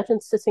can't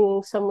imagine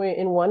sitting somewhere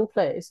in one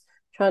place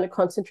trying to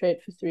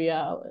concentrate for 3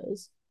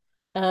 hours.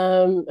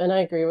 And I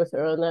agree with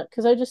her on that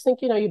because I just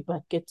think your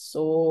butt gets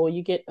sore,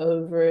 you get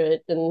over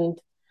it, and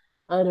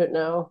I don't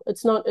know.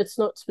 It's not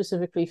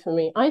specifically for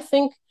me. I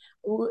think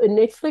a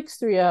Netflix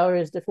 3 hour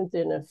is different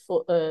than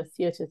a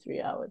theater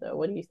 3 hour though.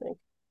 What do you think?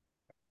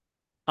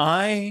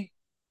 I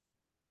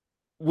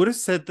would have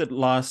said that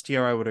last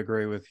year I would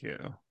agree with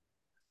you.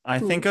 I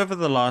Hmm. think over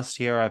the last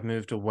year I've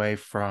moved away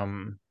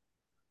from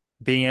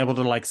being able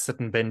to like sit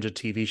and binge a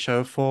TV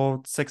show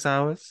for 6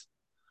 hours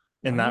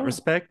in that Oh.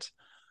 respect.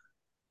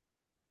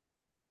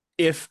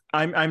 If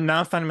I'm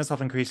now finding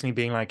myself increasingly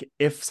being like,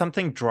 if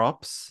something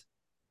drops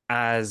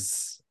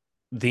as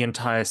the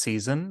entire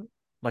season,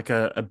 like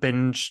a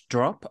binge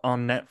drop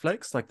on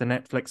Netflix, like the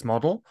Netflix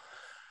model,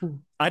 Hmm.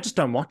 I just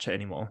don't watch it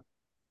anymore.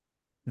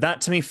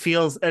 that to me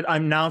feels,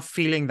 I'm now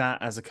feeling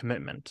that as a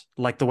commitment,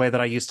 like the way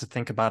that I used to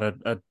think about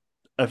a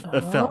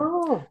film.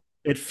 Oh,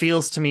 It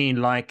feels to me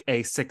like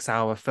a 6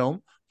 hour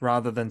film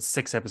rather than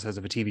 6 episodes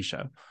of a TV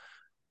show.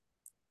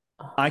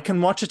 I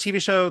can watch a TV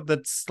show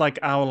that's like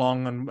hour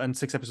long and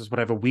 6 episodes,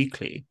 whatever,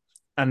 weekly.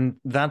 And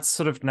that's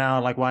sort of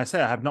now like why I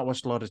say I have not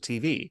watched a lot of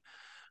TV,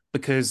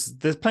 because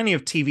there's plenty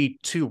of TV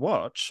to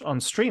watch on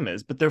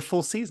streamers, but they're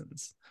full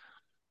seasons.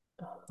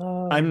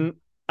 oh,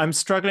 I'm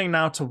struggling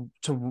now to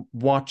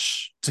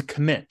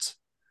commit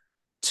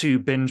to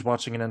binge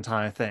watching an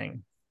entire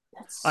thing.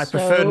 I that's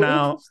prefer so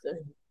now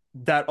interesting.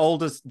 that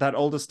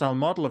older style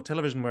model of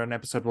television where an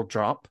episode will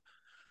drop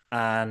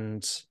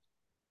and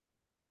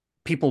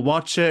people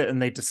watch it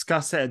and they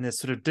discuss it and there's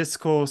sort of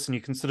discourse and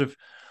you can sort of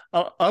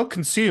I'll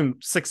consume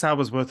 6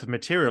 hours worth of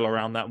material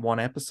around that one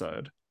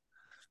episode.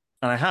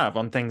 And I have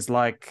on things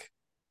like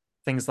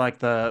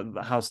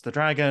the House of the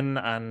Dragon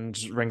and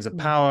Rings of Mm.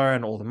 Power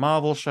and all the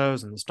Marvel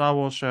shows and the Star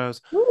Wars shows,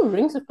 Ooh,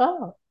 Rings of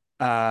Power.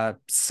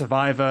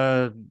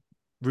 Survivor,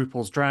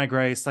 RuPaul's Drag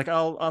Race. Like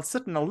I'll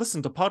sit and I'll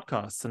listen to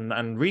podcasts and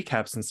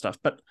recaps and stuff,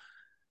 but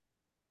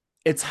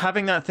it's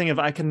having that thing of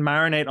I can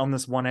marinate on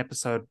this one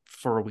episode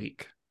for a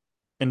week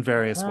in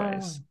various Ah,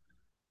 ways.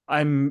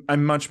 I'm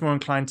much more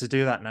inclined to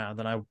do that now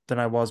than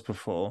I was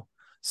before.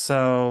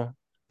 So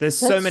there's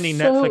that's so so many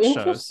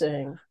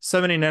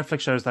Netflix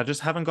shows that I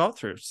just haven't got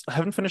through. I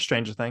haven't finished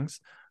Stranger Things.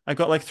 I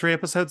got like 3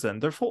 episodes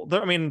in.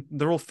 I mean,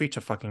 they're all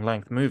feature fucking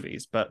length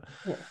movies, but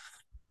Yeah,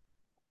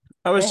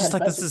 I was they just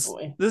had like, budget,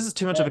 boy. this is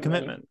too much They of a had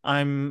money.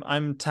 commitment.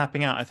 I'm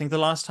tapping out. I think the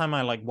last time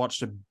I like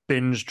watched a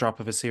binge drop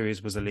of a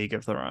series was A League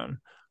of Their Own,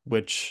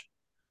 which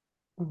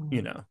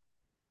you Mm. know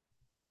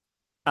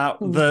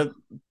out Mm.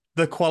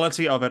 the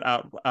quality of it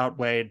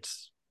outweighed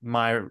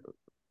my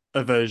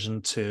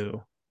aversion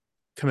to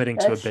committing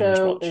to That a binge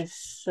show watch. is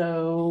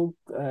so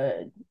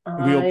good.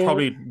 We will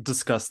probably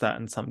discuss that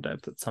in some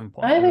depth at some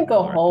point I in think a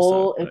another episode,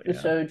 whole but yeah,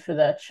 episode for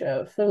that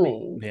show for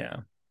me.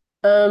 yeah.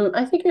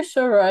 I think you're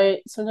so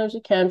right. Sometimes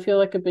it can feel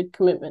like a big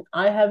commitment.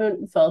 I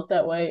haven't felt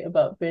that way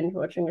about binge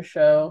watching a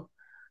show.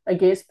 I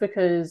guess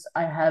because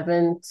I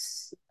haven't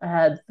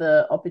had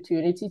the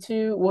opportunity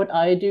to. What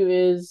I do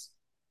is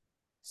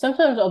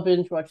sometimes I'll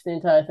binge watch the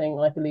entire thing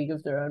like a League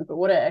of Their Own, but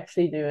what I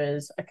actually do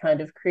is I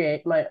kind of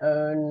create my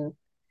own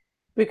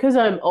because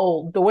I'm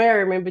old, the way I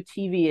remember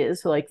TV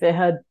is like they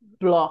had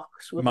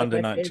blocks with like Monday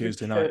my night, favorite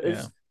Tuesday night, yeah.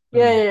 shows.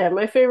 Yeah, Mm, yeah, yeah.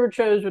 My favorite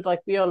shows would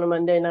like be on a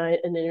Monday night,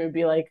 and then it would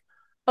be like,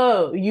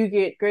 oh, you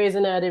get Grey's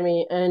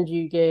Anatomy, and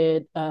you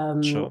get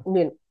sure.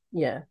 then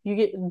yeah, you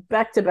get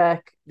back to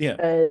back, Yeah.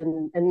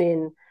 and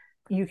then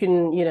you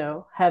can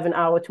have an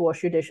hour to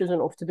wash your dishes,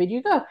 and off to bed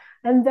you go,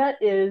 and that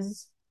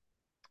is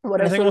what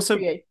And I I think sort of also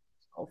create.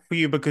 for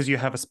you, because you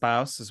have a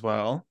spouse as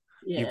well,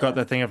 you've got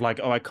Yeah, that thing of like,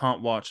 oh, I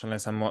can't watch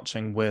unless I'm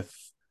watching with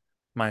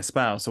my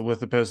spouse or with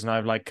the person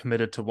I've like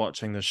committed to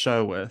watching the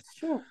show with. it's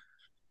true.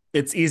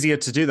 It's easier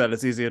to do that.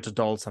 It's easier to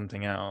dole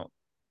something out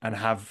and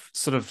have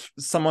sort of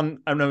someone.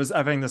 I don't know, I was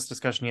having this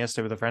discussion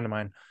yesterday with a friend of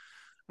mine,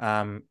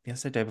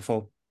 yesterday, day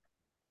before,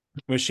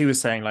 where she was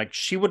saying like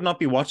she would not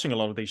be watching a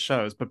lot of these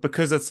shows, but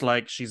because it's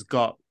like she's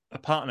got a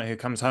partner who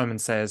comes home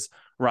and says,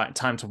 right,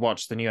 time to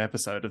watch the new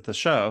episode of the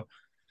show,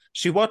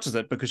 she watches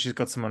it because she's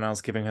got someone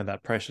else giving her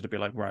that pressure to be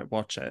like, right,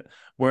 watch it.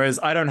 Whereas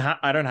I don't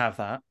have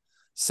that.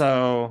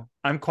 So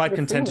I'm quite You're a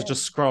free content to man.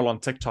 just scroll on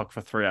TikTok for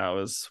 3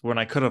 hours when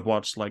I could have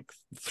watched like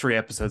 3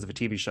 episodes of a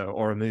TV show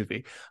or a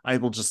movie. I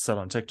will just sit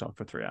on TikTok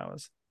for 3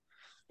 hours.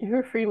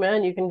 You're a free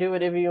man. You can do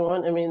whatever you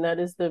want. I mean, that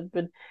is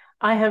but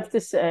I have to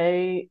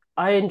say,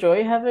 I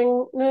enjoy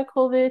having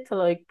Nicole there to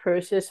like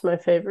process my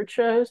favorite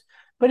shows,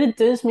 but it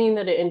does mean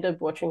that I end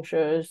up watching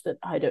shows that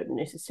I don't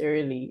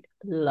necessarily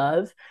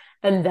love,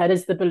 and that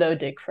is the Below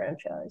Deck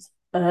franchise.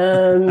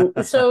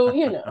 So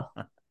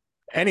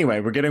Anyway,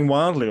 we're getting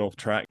wildly off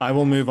track. I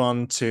will move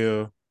on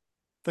to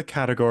the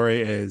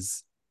category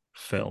is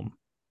film.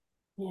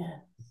 yeah.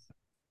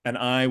 And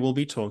I will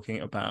be talking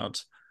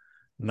about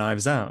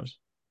Knives Out.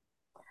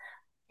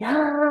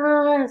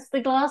 Yes,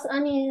 the glass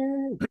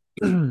onion.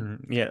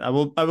 Yeah, I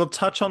will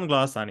touch on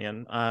Glass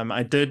Onion.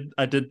 I did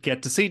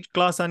get to see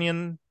Glass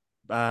Onion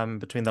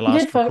between the You did,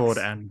 last record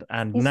folks.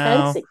 and He's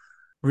now. fancy.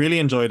 Really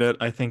enjoyed it.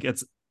 I think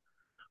it's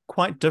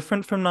quite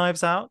different from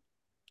Knives Out.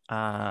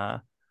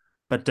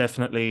 But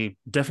definitely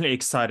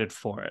excited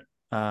for it.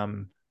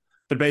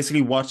 But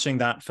basically watching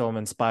that film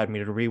inspired me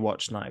to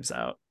rewatch Knives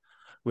Out,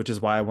 which is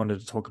why I wanted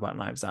to talk about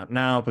Knives Out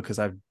now, because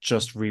I've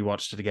just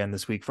rewatched it again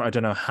this week for I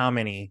don't know how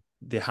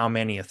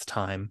manyth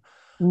time.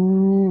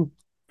 Mm,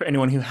 For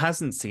anyone who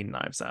hasn't seen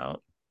Knives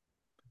Out,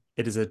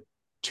 it is a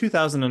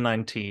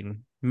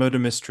 2019 murder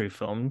mystery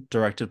film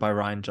directed by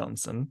Rian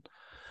Johnson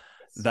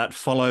yes. that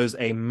follows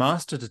a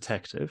master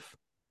detective,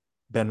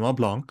 Benoit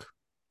Blanc,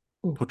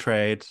 Mm,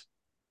 portrayed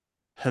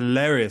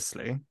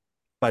hilariously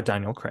by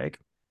Daniel Craig.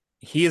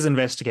 He is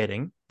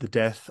investigating the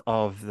death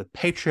of the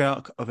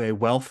patriarch of a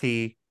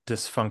wealthy,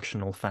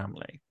 dysfunctional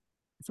family.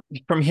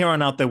 From here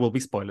on out, there will be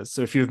spoilers.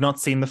 So if you have not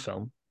seen the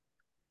film,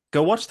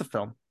 go watch the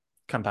film,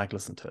 come back,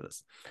 listen to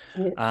this.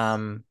 yes.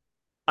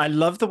 I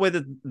love the way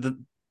that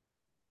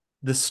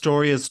the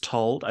story is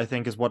told, I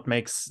think, is what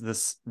makes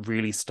this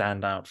really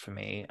stand out for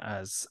me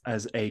as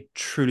a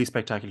truly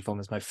spectacular film.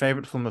 It's my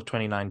favorite film of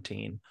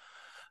 2019,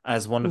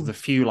 as one of Mm. the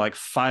few like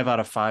 5 out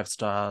of 5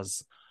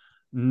 stars,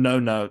 no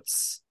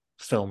notes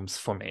films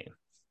for me.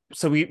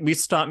 So we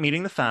start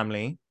meeting the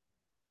family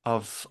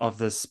of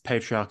this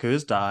patriarch who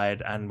has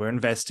died, and we're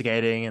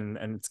investigating, and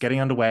it's getting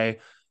underway.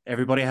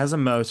 Everybody has a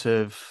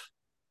motive.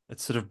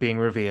 It's sort of being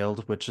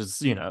revealed, which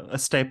is, a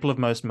staple of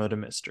most murder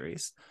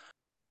mysteries.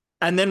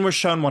 And then we're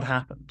shown what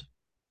happened.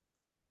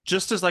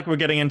 Just as like we're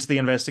getting into the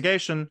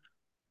investigation,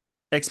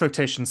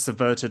 expectations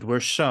subverted. We're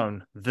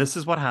shown this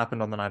is what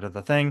happened on the night of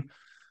the thing.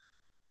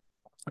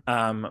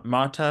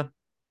 Marta,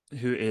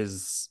 who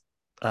is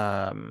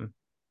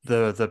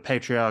the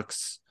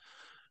patriarch's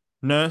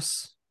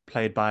nurse,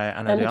 played by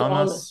Ana de And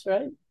Armas. Armas,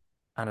 right?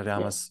 Ana de Yeah.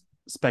 Armas,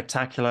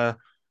 spectacular,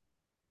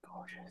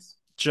 Gorgeous.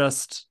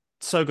 just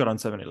so good on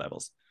so many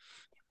levels.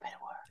 Better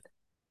work.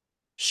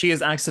 She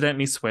has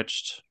accidentally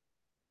switched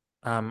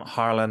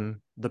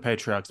Harlan, the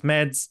patriarch's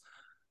meds,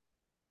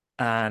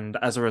 and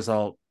as a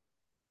result,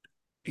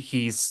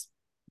 he's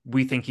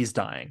we think he's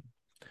dying.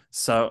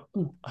 So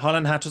Mm.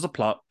 Harlan hatches a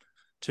plot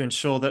to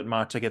ensure that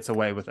Marta gets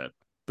away with it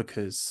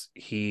because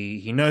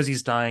he knows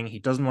he's dying. He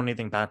doesn't want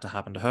anything bad to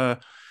happen to her.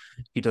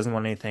 He doesn't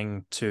want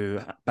anything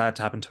bad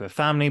to happen to her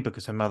family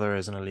because her mother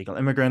is an illegal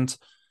immigrant.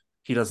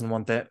 He doesn't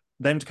want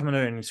them to come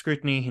under any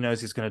scrutiny. He knows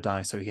he's going to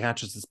die, so he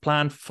hatches this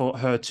plan for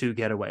her to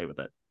get away with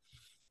it.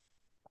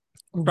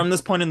 Mm. From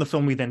this point in the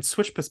film, we then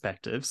switch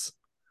perspectives,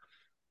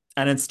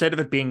 and instead of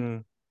it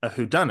being a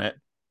whodunit,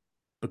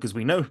 because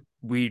we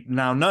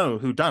now know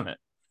who done it,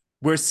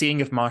 we're seeing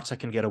if Marta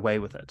can get away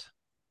with it.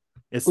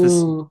 It's this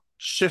Mm.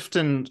 shift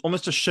in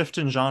almost a shift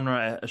in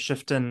genre, a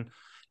shift in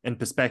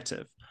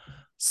perspective.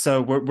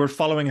 So we're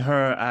following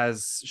her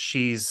as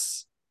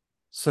she's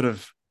sort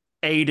of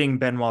aiding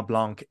Benoit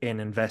Blanc in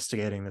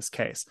investigating this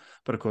case,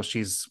 but of course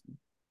she's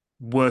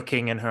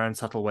working in her own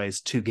subtle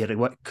ways to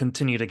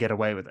continue to get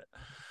away with it.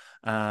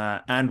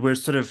 And we're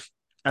sort of,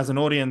 as an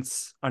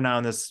audience, are now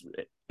in this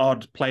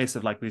odd place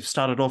of like we've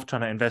started off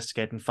trying to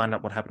investigate and find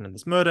out what happened in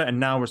this murder,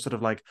 and now we're sort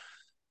of like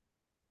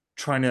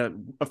trying to.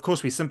 Of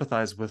course, we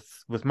sympathize with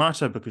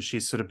Marta because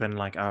she's sort of been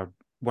like our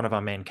one of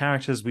our main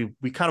characters.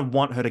 We kind of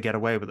want her to get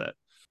away with it,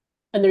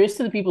 And the rest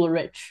of the people are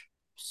rich,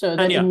 so and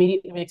that yeah,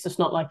 immediately makes us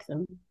not like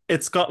them.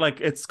 it's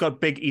got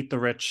big eat the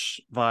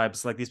rich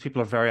vibes. Like these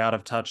people are very out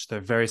of touch. They're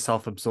very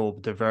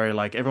self-absorbed. They're very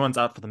like everyone's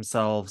out for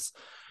themselves.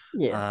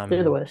 Yeah,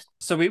 they're the worst.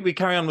 So we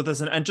carry on with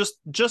this, and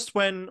just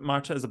when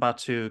Marta is about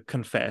to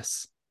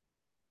confess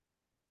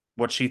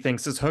what she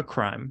thinks is her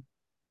crime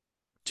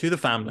to the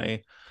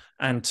family,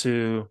 and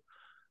to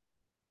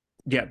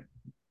yeah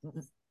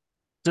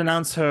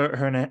denounce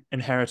her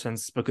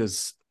inheritance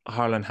because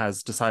Harlan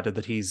has decided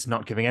that he's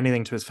not giving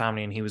anything to his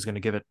family and he was going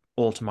to give it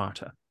all to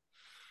Marta.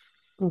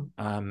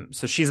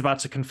 So she's about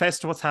to confess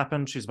to what's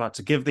happened. She's about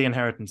to give the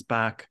inheritance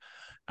back,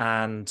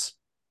 and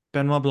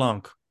Benoit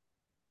Blanc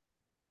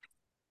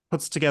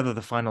puts together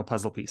the final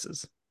puzzle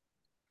pieces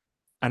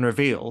and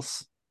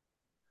reveals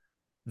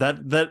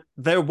that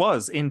there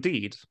was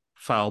indeed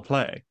foul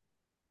play,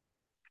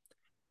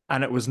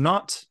 and it was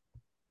not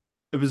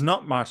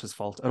Marta's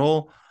fault at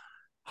all.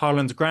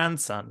 Harlan's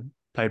grandson,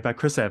 played by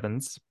Chris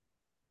Evans,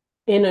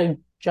 In a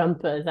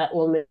jumper that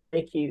will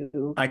make you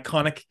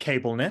iconic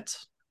cable knit.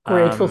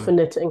 grateful for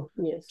knitting.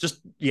 Yes.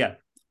 Just yeah,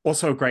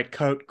 also a great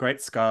coat,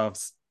 great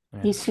scarves.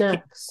 Yeah. He He,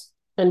 snacks,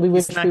 and we he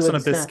wish we snacks were on a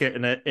the snack. biscuit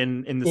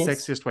in the Yes.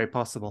 sexiest way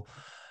possible.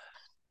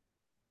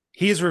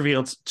 He is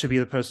revealed to be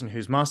the person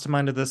who's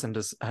masterminded this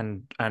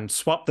and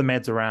swapped the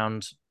meds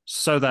around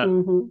so that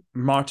Mm-hmm.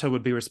 Marta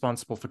would be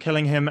responsible for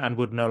killing him and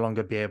would no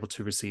longer be able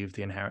to receive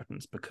the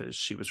inheritance because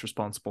she was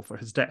responsible for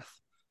his death.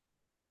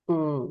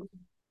 Mm.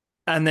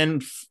 And then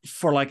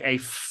for like a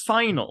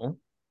final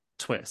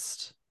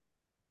twist,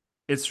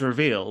 it's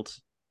revealed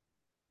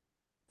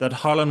that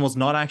Harlan was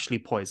not actually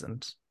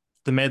poisoned.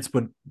 The meds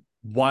would,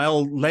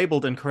 while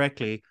labeled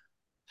incorrectly,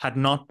 had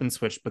not been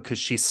switched because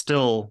she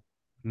still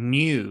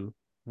knew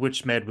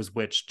which med was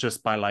which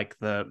just by like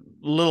the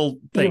little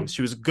Yeah. things.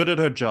 She was good at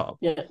her job.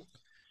 Yeah.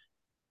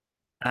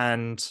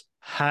 And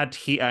had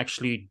he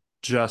actually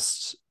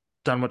just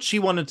done what she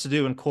wanted to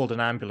do and called an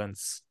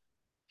ambulance,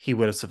 he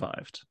would have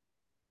survived.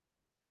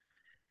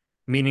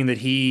 Meaning that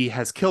he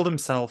has killed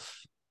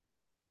himself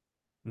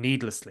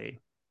needlessly,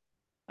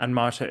 and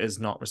Marta is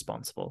not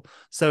responsible.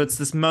 So it's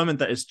this moment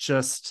that is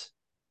just,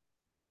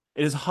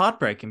 it is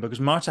heartbreaking because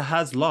Marta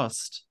has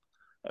lost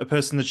a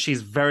person that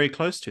she's very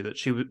close to, that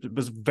she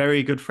was a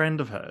very good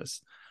friend of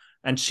hers.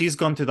 And she's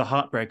gone through the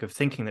heartbreak of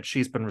thinking that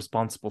she's been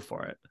responsible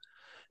for it.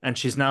 And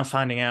she's now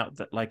finding out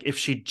that like if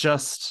she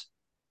just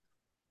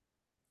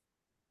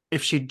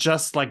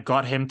like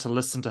got him to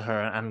listen to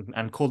her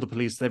and called the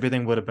police,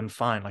 everything would have been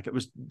fine. Like it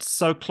was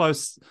so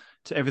close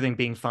to everything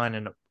being fine,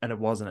 and it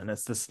wasn't. And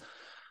it's this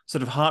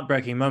sort of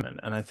heartbreaking moment.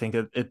 And I think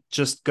it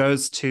just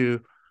goes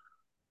to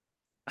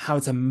how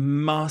it's a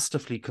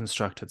masterfully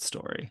constructed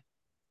story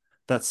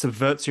that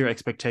subverts your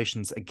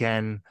expectations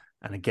again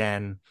and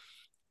again.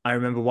 I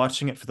remember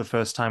watching it for the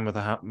first time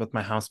with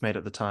my housemate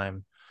at the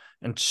time,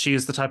 and she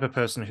is the type of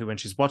person who, when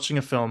she's watching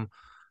a film,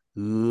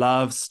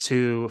 loves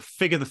to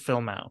figure the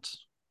film out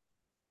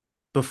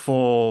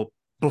before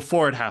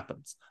before it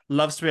happens.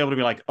 Loves to be able to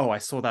be like, oh, I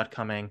saw that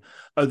coming.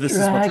 Oh, this is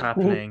what's Drag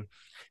me. happening.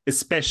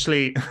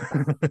 Especially,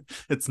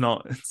 it's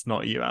not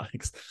you,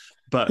 Alex,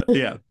 but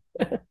yeah.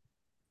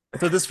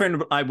 So this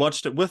friend, I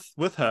watched it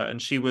with her,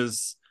 and she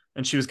was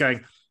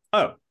going,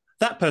 oh,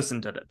 that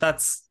person did it.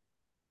 That's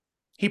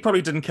he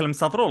probably didn't kill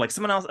himself at all. Like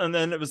someone else, and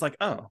then it was like,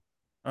 oh,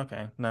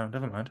 okay, no,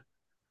 never mind.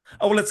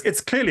 Oh well,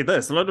 it's clearly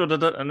this, and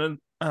then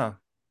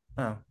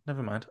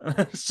never mind.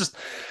 It's just,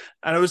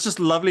 and it was just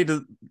lovely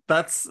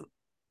that's to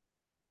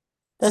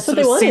That's what sort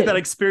they of see that wanted.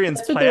 experience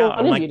That's what play they out.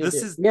 I'm wanted like, you to this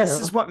do. is You this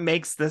is know. what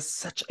makes this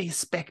such a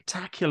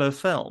spectacular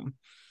film.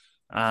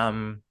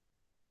 Um,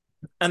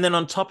 and then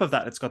on top of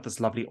that, it's got this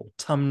lovely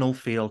autumnal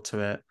feel to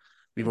it.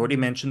 We've already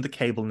Mm. mentioned the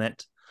cable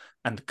knit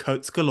and the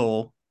coats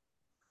galore,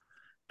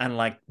 and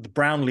like the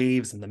brown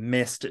leaves and the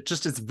mist.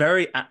 It's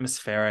very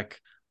atmospheric.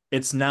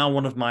 It's now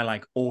one of my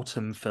like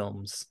autumn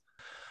films.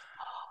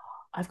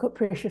 I've got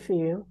pressure for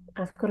you.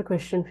 I've got a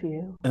question for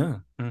you.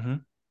 Oh,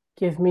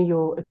 Give me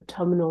your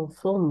autumnal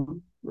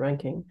film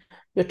ranking.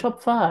 Your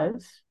top five.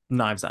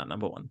 Knives Out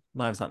number one.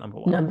 Knives Out number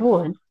one. Number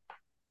one.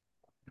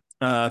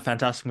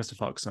 Fantastic Mr.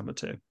 Fox number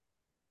two.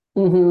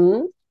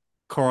 Mm-hmm.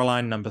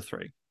 Coraline number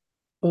three.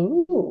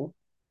 Ooh.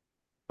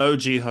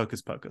 OG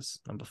Hocus Pocus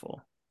number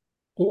four.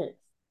 Yes.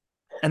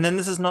 And then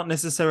this is not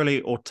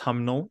necessarily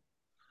autumnal,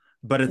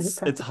 but Is it it's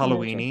practical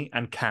magic? Halloweeny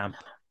and camp.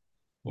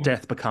 Yeah.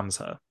 Death Becomes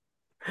Her.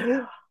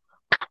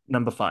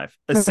 Number five.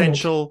 Brilliant.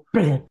 Essential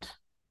Brilliant.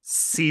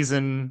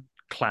 season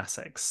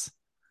classics.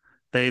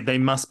 They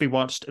must be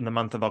watched in the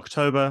month of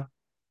October.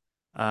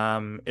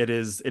 It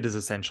is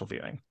essential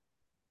viewing.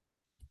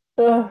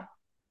 Oh,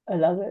 I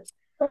love it.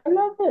 I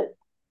love it.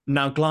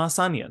 Now, Glass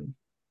Onion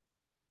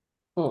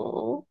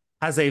Oh,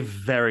 has a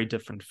very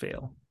different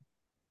feel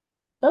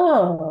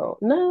oh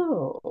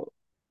no.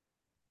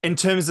 in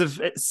terms of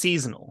it's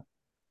seasonal.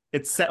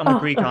 It's set on a Oh,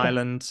 Greek okay.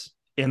 island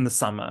in the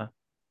summer.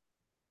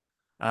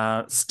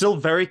 Still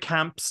very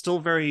camp, still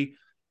very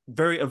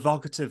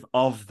evocative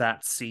of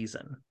that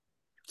season.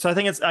 So I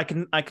think it's I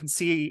can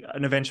see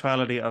an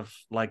eventuality of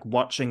like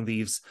watching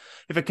these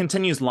if it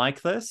continues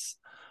like this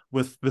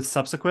with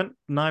subsequent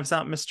Knives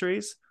Out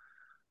mysteries,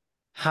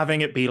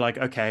 having it be like,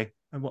 okay,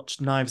 I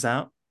watched Knives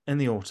Out in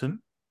the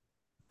autumn,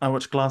 I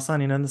watched Glass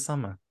Onion in the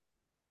summer.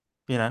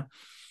 You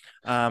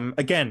know,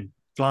 again,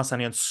 Glass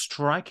Onion,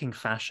 striking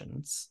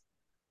fashions.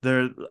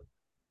 The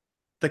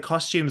the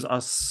costumes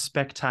are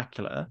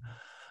spectacular.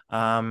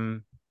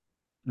 Um,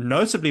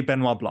 Notably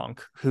Benoit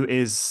Blanc, who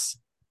is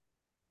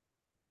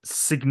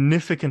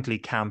significantly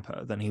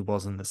camper than he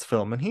was in this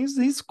film, and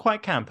he's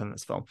quite camp in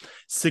this film.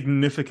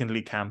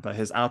 Significantly camper.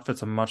 His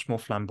outfits are much more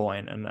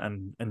flamboyant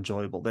and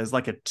enjoyable. There's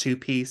like a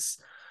two-piece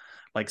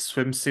like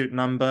swimsuit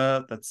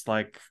number that's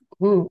like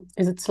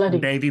Is it slutty?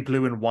 navy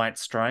blue and white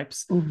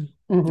stripes.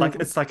 Like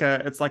Mm-hmm. it's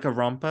like a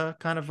romper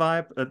kind of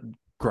vibe.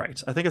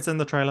 Great. I think it's in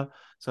the trailer,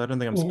 so I don't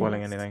think I'm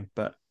spoiling Yes. anything.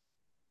 But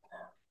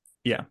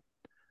yeah,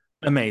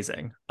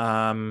 amazing.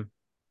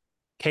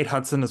 Kate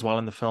Hudson as well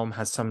in the film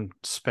has some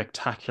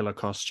spectacular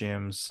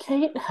costumes.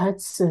 Kate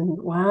Hudson.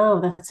 Wow,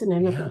 that's a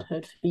name I've Yeah, not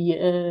heard for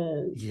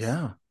years.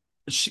 yeah.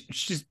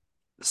 She's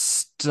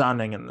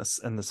stunning in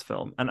this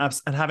film, and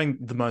having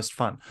the most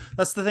fun.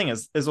 That's the thing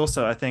is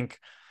also I think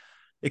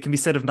it can be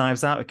said of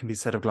Knives Out, it can be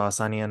said of Glass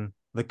Onion.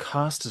 The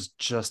cast is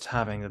just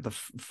having the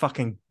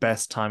fucking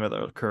best time of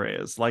their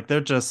careers. Like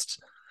they're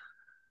just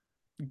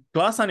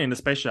Glass Onion,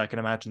 especially. I can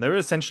imagine they were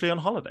essentially on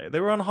holiday. They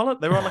were on holiday.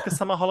 They were on like a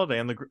summer holiday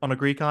on a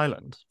Greek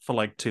island for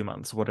like 2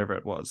 months, whatever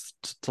it was,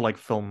 to like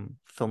film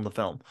the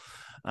film.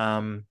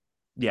 Um,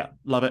 yeah,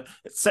 love it.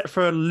 It's set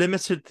for a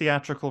limited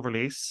theatrical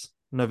release,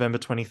 November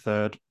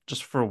 23rd,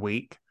 just for a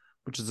week,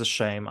 which is a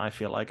shame. I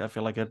feel like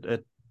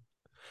it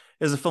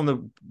is a film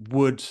that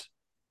would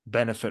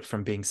benefit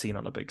from being seen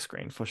on a big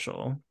screen for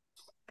sure.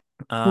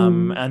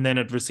 Mm. And then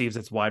it receives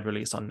its wide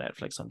release on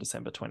Netflix on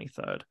December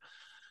 23rd.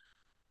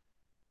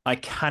 I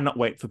cannot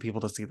wait for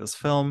people to see this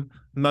film,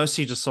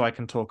 mostly just so I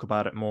can talk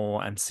about it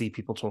more and see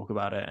people talk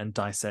about it and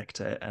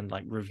dissect it and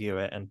like review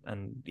it and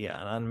yeah,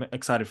 and I'm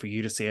excited for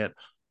you to see it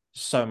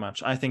so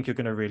much. I think you're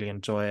going to really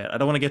enjoy it. I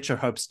don't want to get your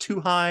hopes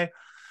too high.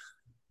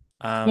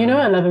 You know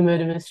I Um love a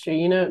murder mystery.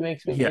 You know it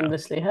makes me yeah,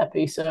 endlessly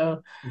happy.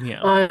 So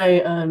yeah.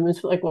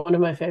 it's like one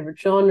of my favorite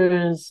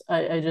genres.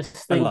 I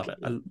just I love think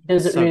it. he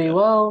does it So really good.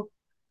 well.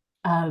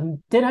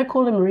 Did I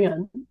call him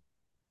Rian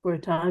for a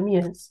time?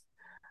 Yes.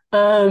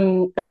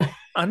 Um,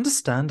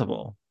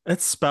 Understandable.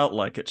 It's spelt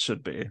like it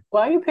should be.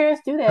 why your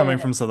parents do Coming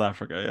that? from South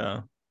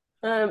Africa,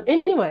 yeah.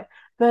 Anyway,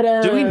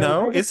 but Do we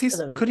know? I just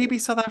I love Could he it. be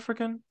South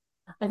African?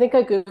 I think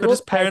I Could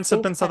his Googled. I parents have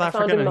think been South I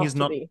found African him and not he's to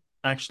not be.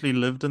 actually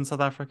lived in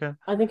South Africa?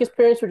 I think his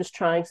parents were just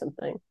trying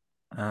something.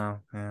 Oh,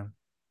 yeah.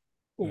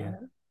 Yeah.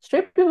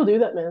 Straight people do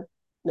that, man.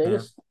 They're Yeah.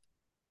 just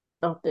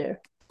out there.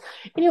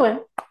 Anyway,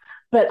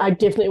 But I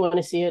definitely want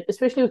to see it,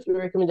 especially with your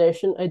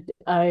recommendation.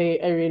 I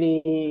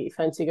really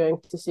fancy going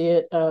to see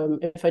it.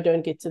 If I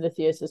don't get to the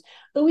theaters,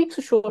 a week's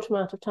a short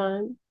amount of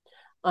time.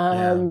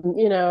 Yeah.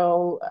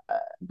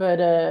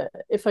 But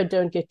if I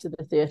don't get to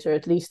the theater,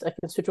 at least I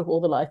can switch off all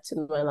the lights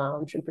in my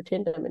lounge and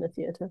pretend I'm in a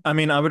theater. I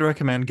mean, I would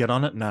recommend get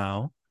on it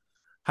now.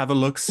 Have a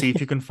look, see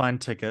if you can find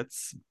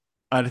tickets.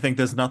 I think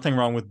there's nothing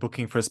wrong with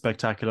booking for a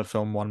spectacular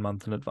film 1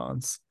 month in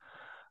advance.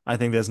 I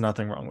think there's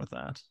nothing wrong with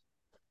that.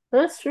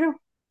 That's true.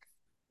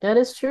 That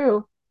is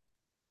true.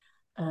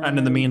 And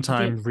in the Do you,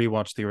 meantime,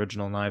 rewatch the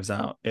original Knives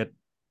Out.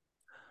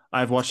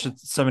 I've watched it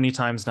so many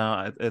times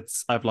now.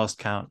 I've lost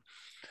count.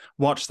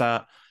 Watch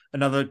that.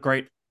 Another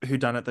great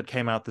whodunit that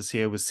came out this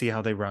year was See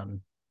How They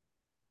Run.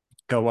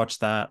 Go watch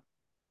that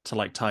to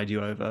like tide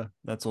you over.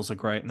 That's also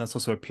great, and that's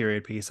also a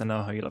period piece. I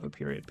know how you love a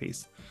period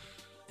piece.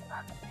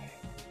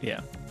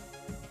 Yeah.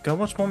 Go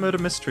watch more murder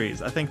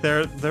mysteries. I think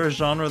they're a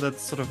genre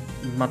that's sort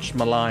of much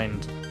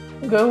maligned.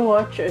 go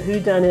watch a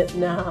whodunit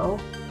now,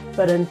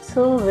 but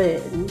until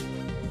then,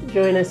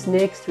 join us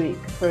next week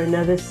for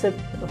another sip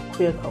of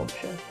queer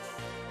culture.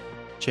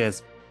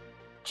 Cheers.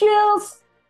 Cheers!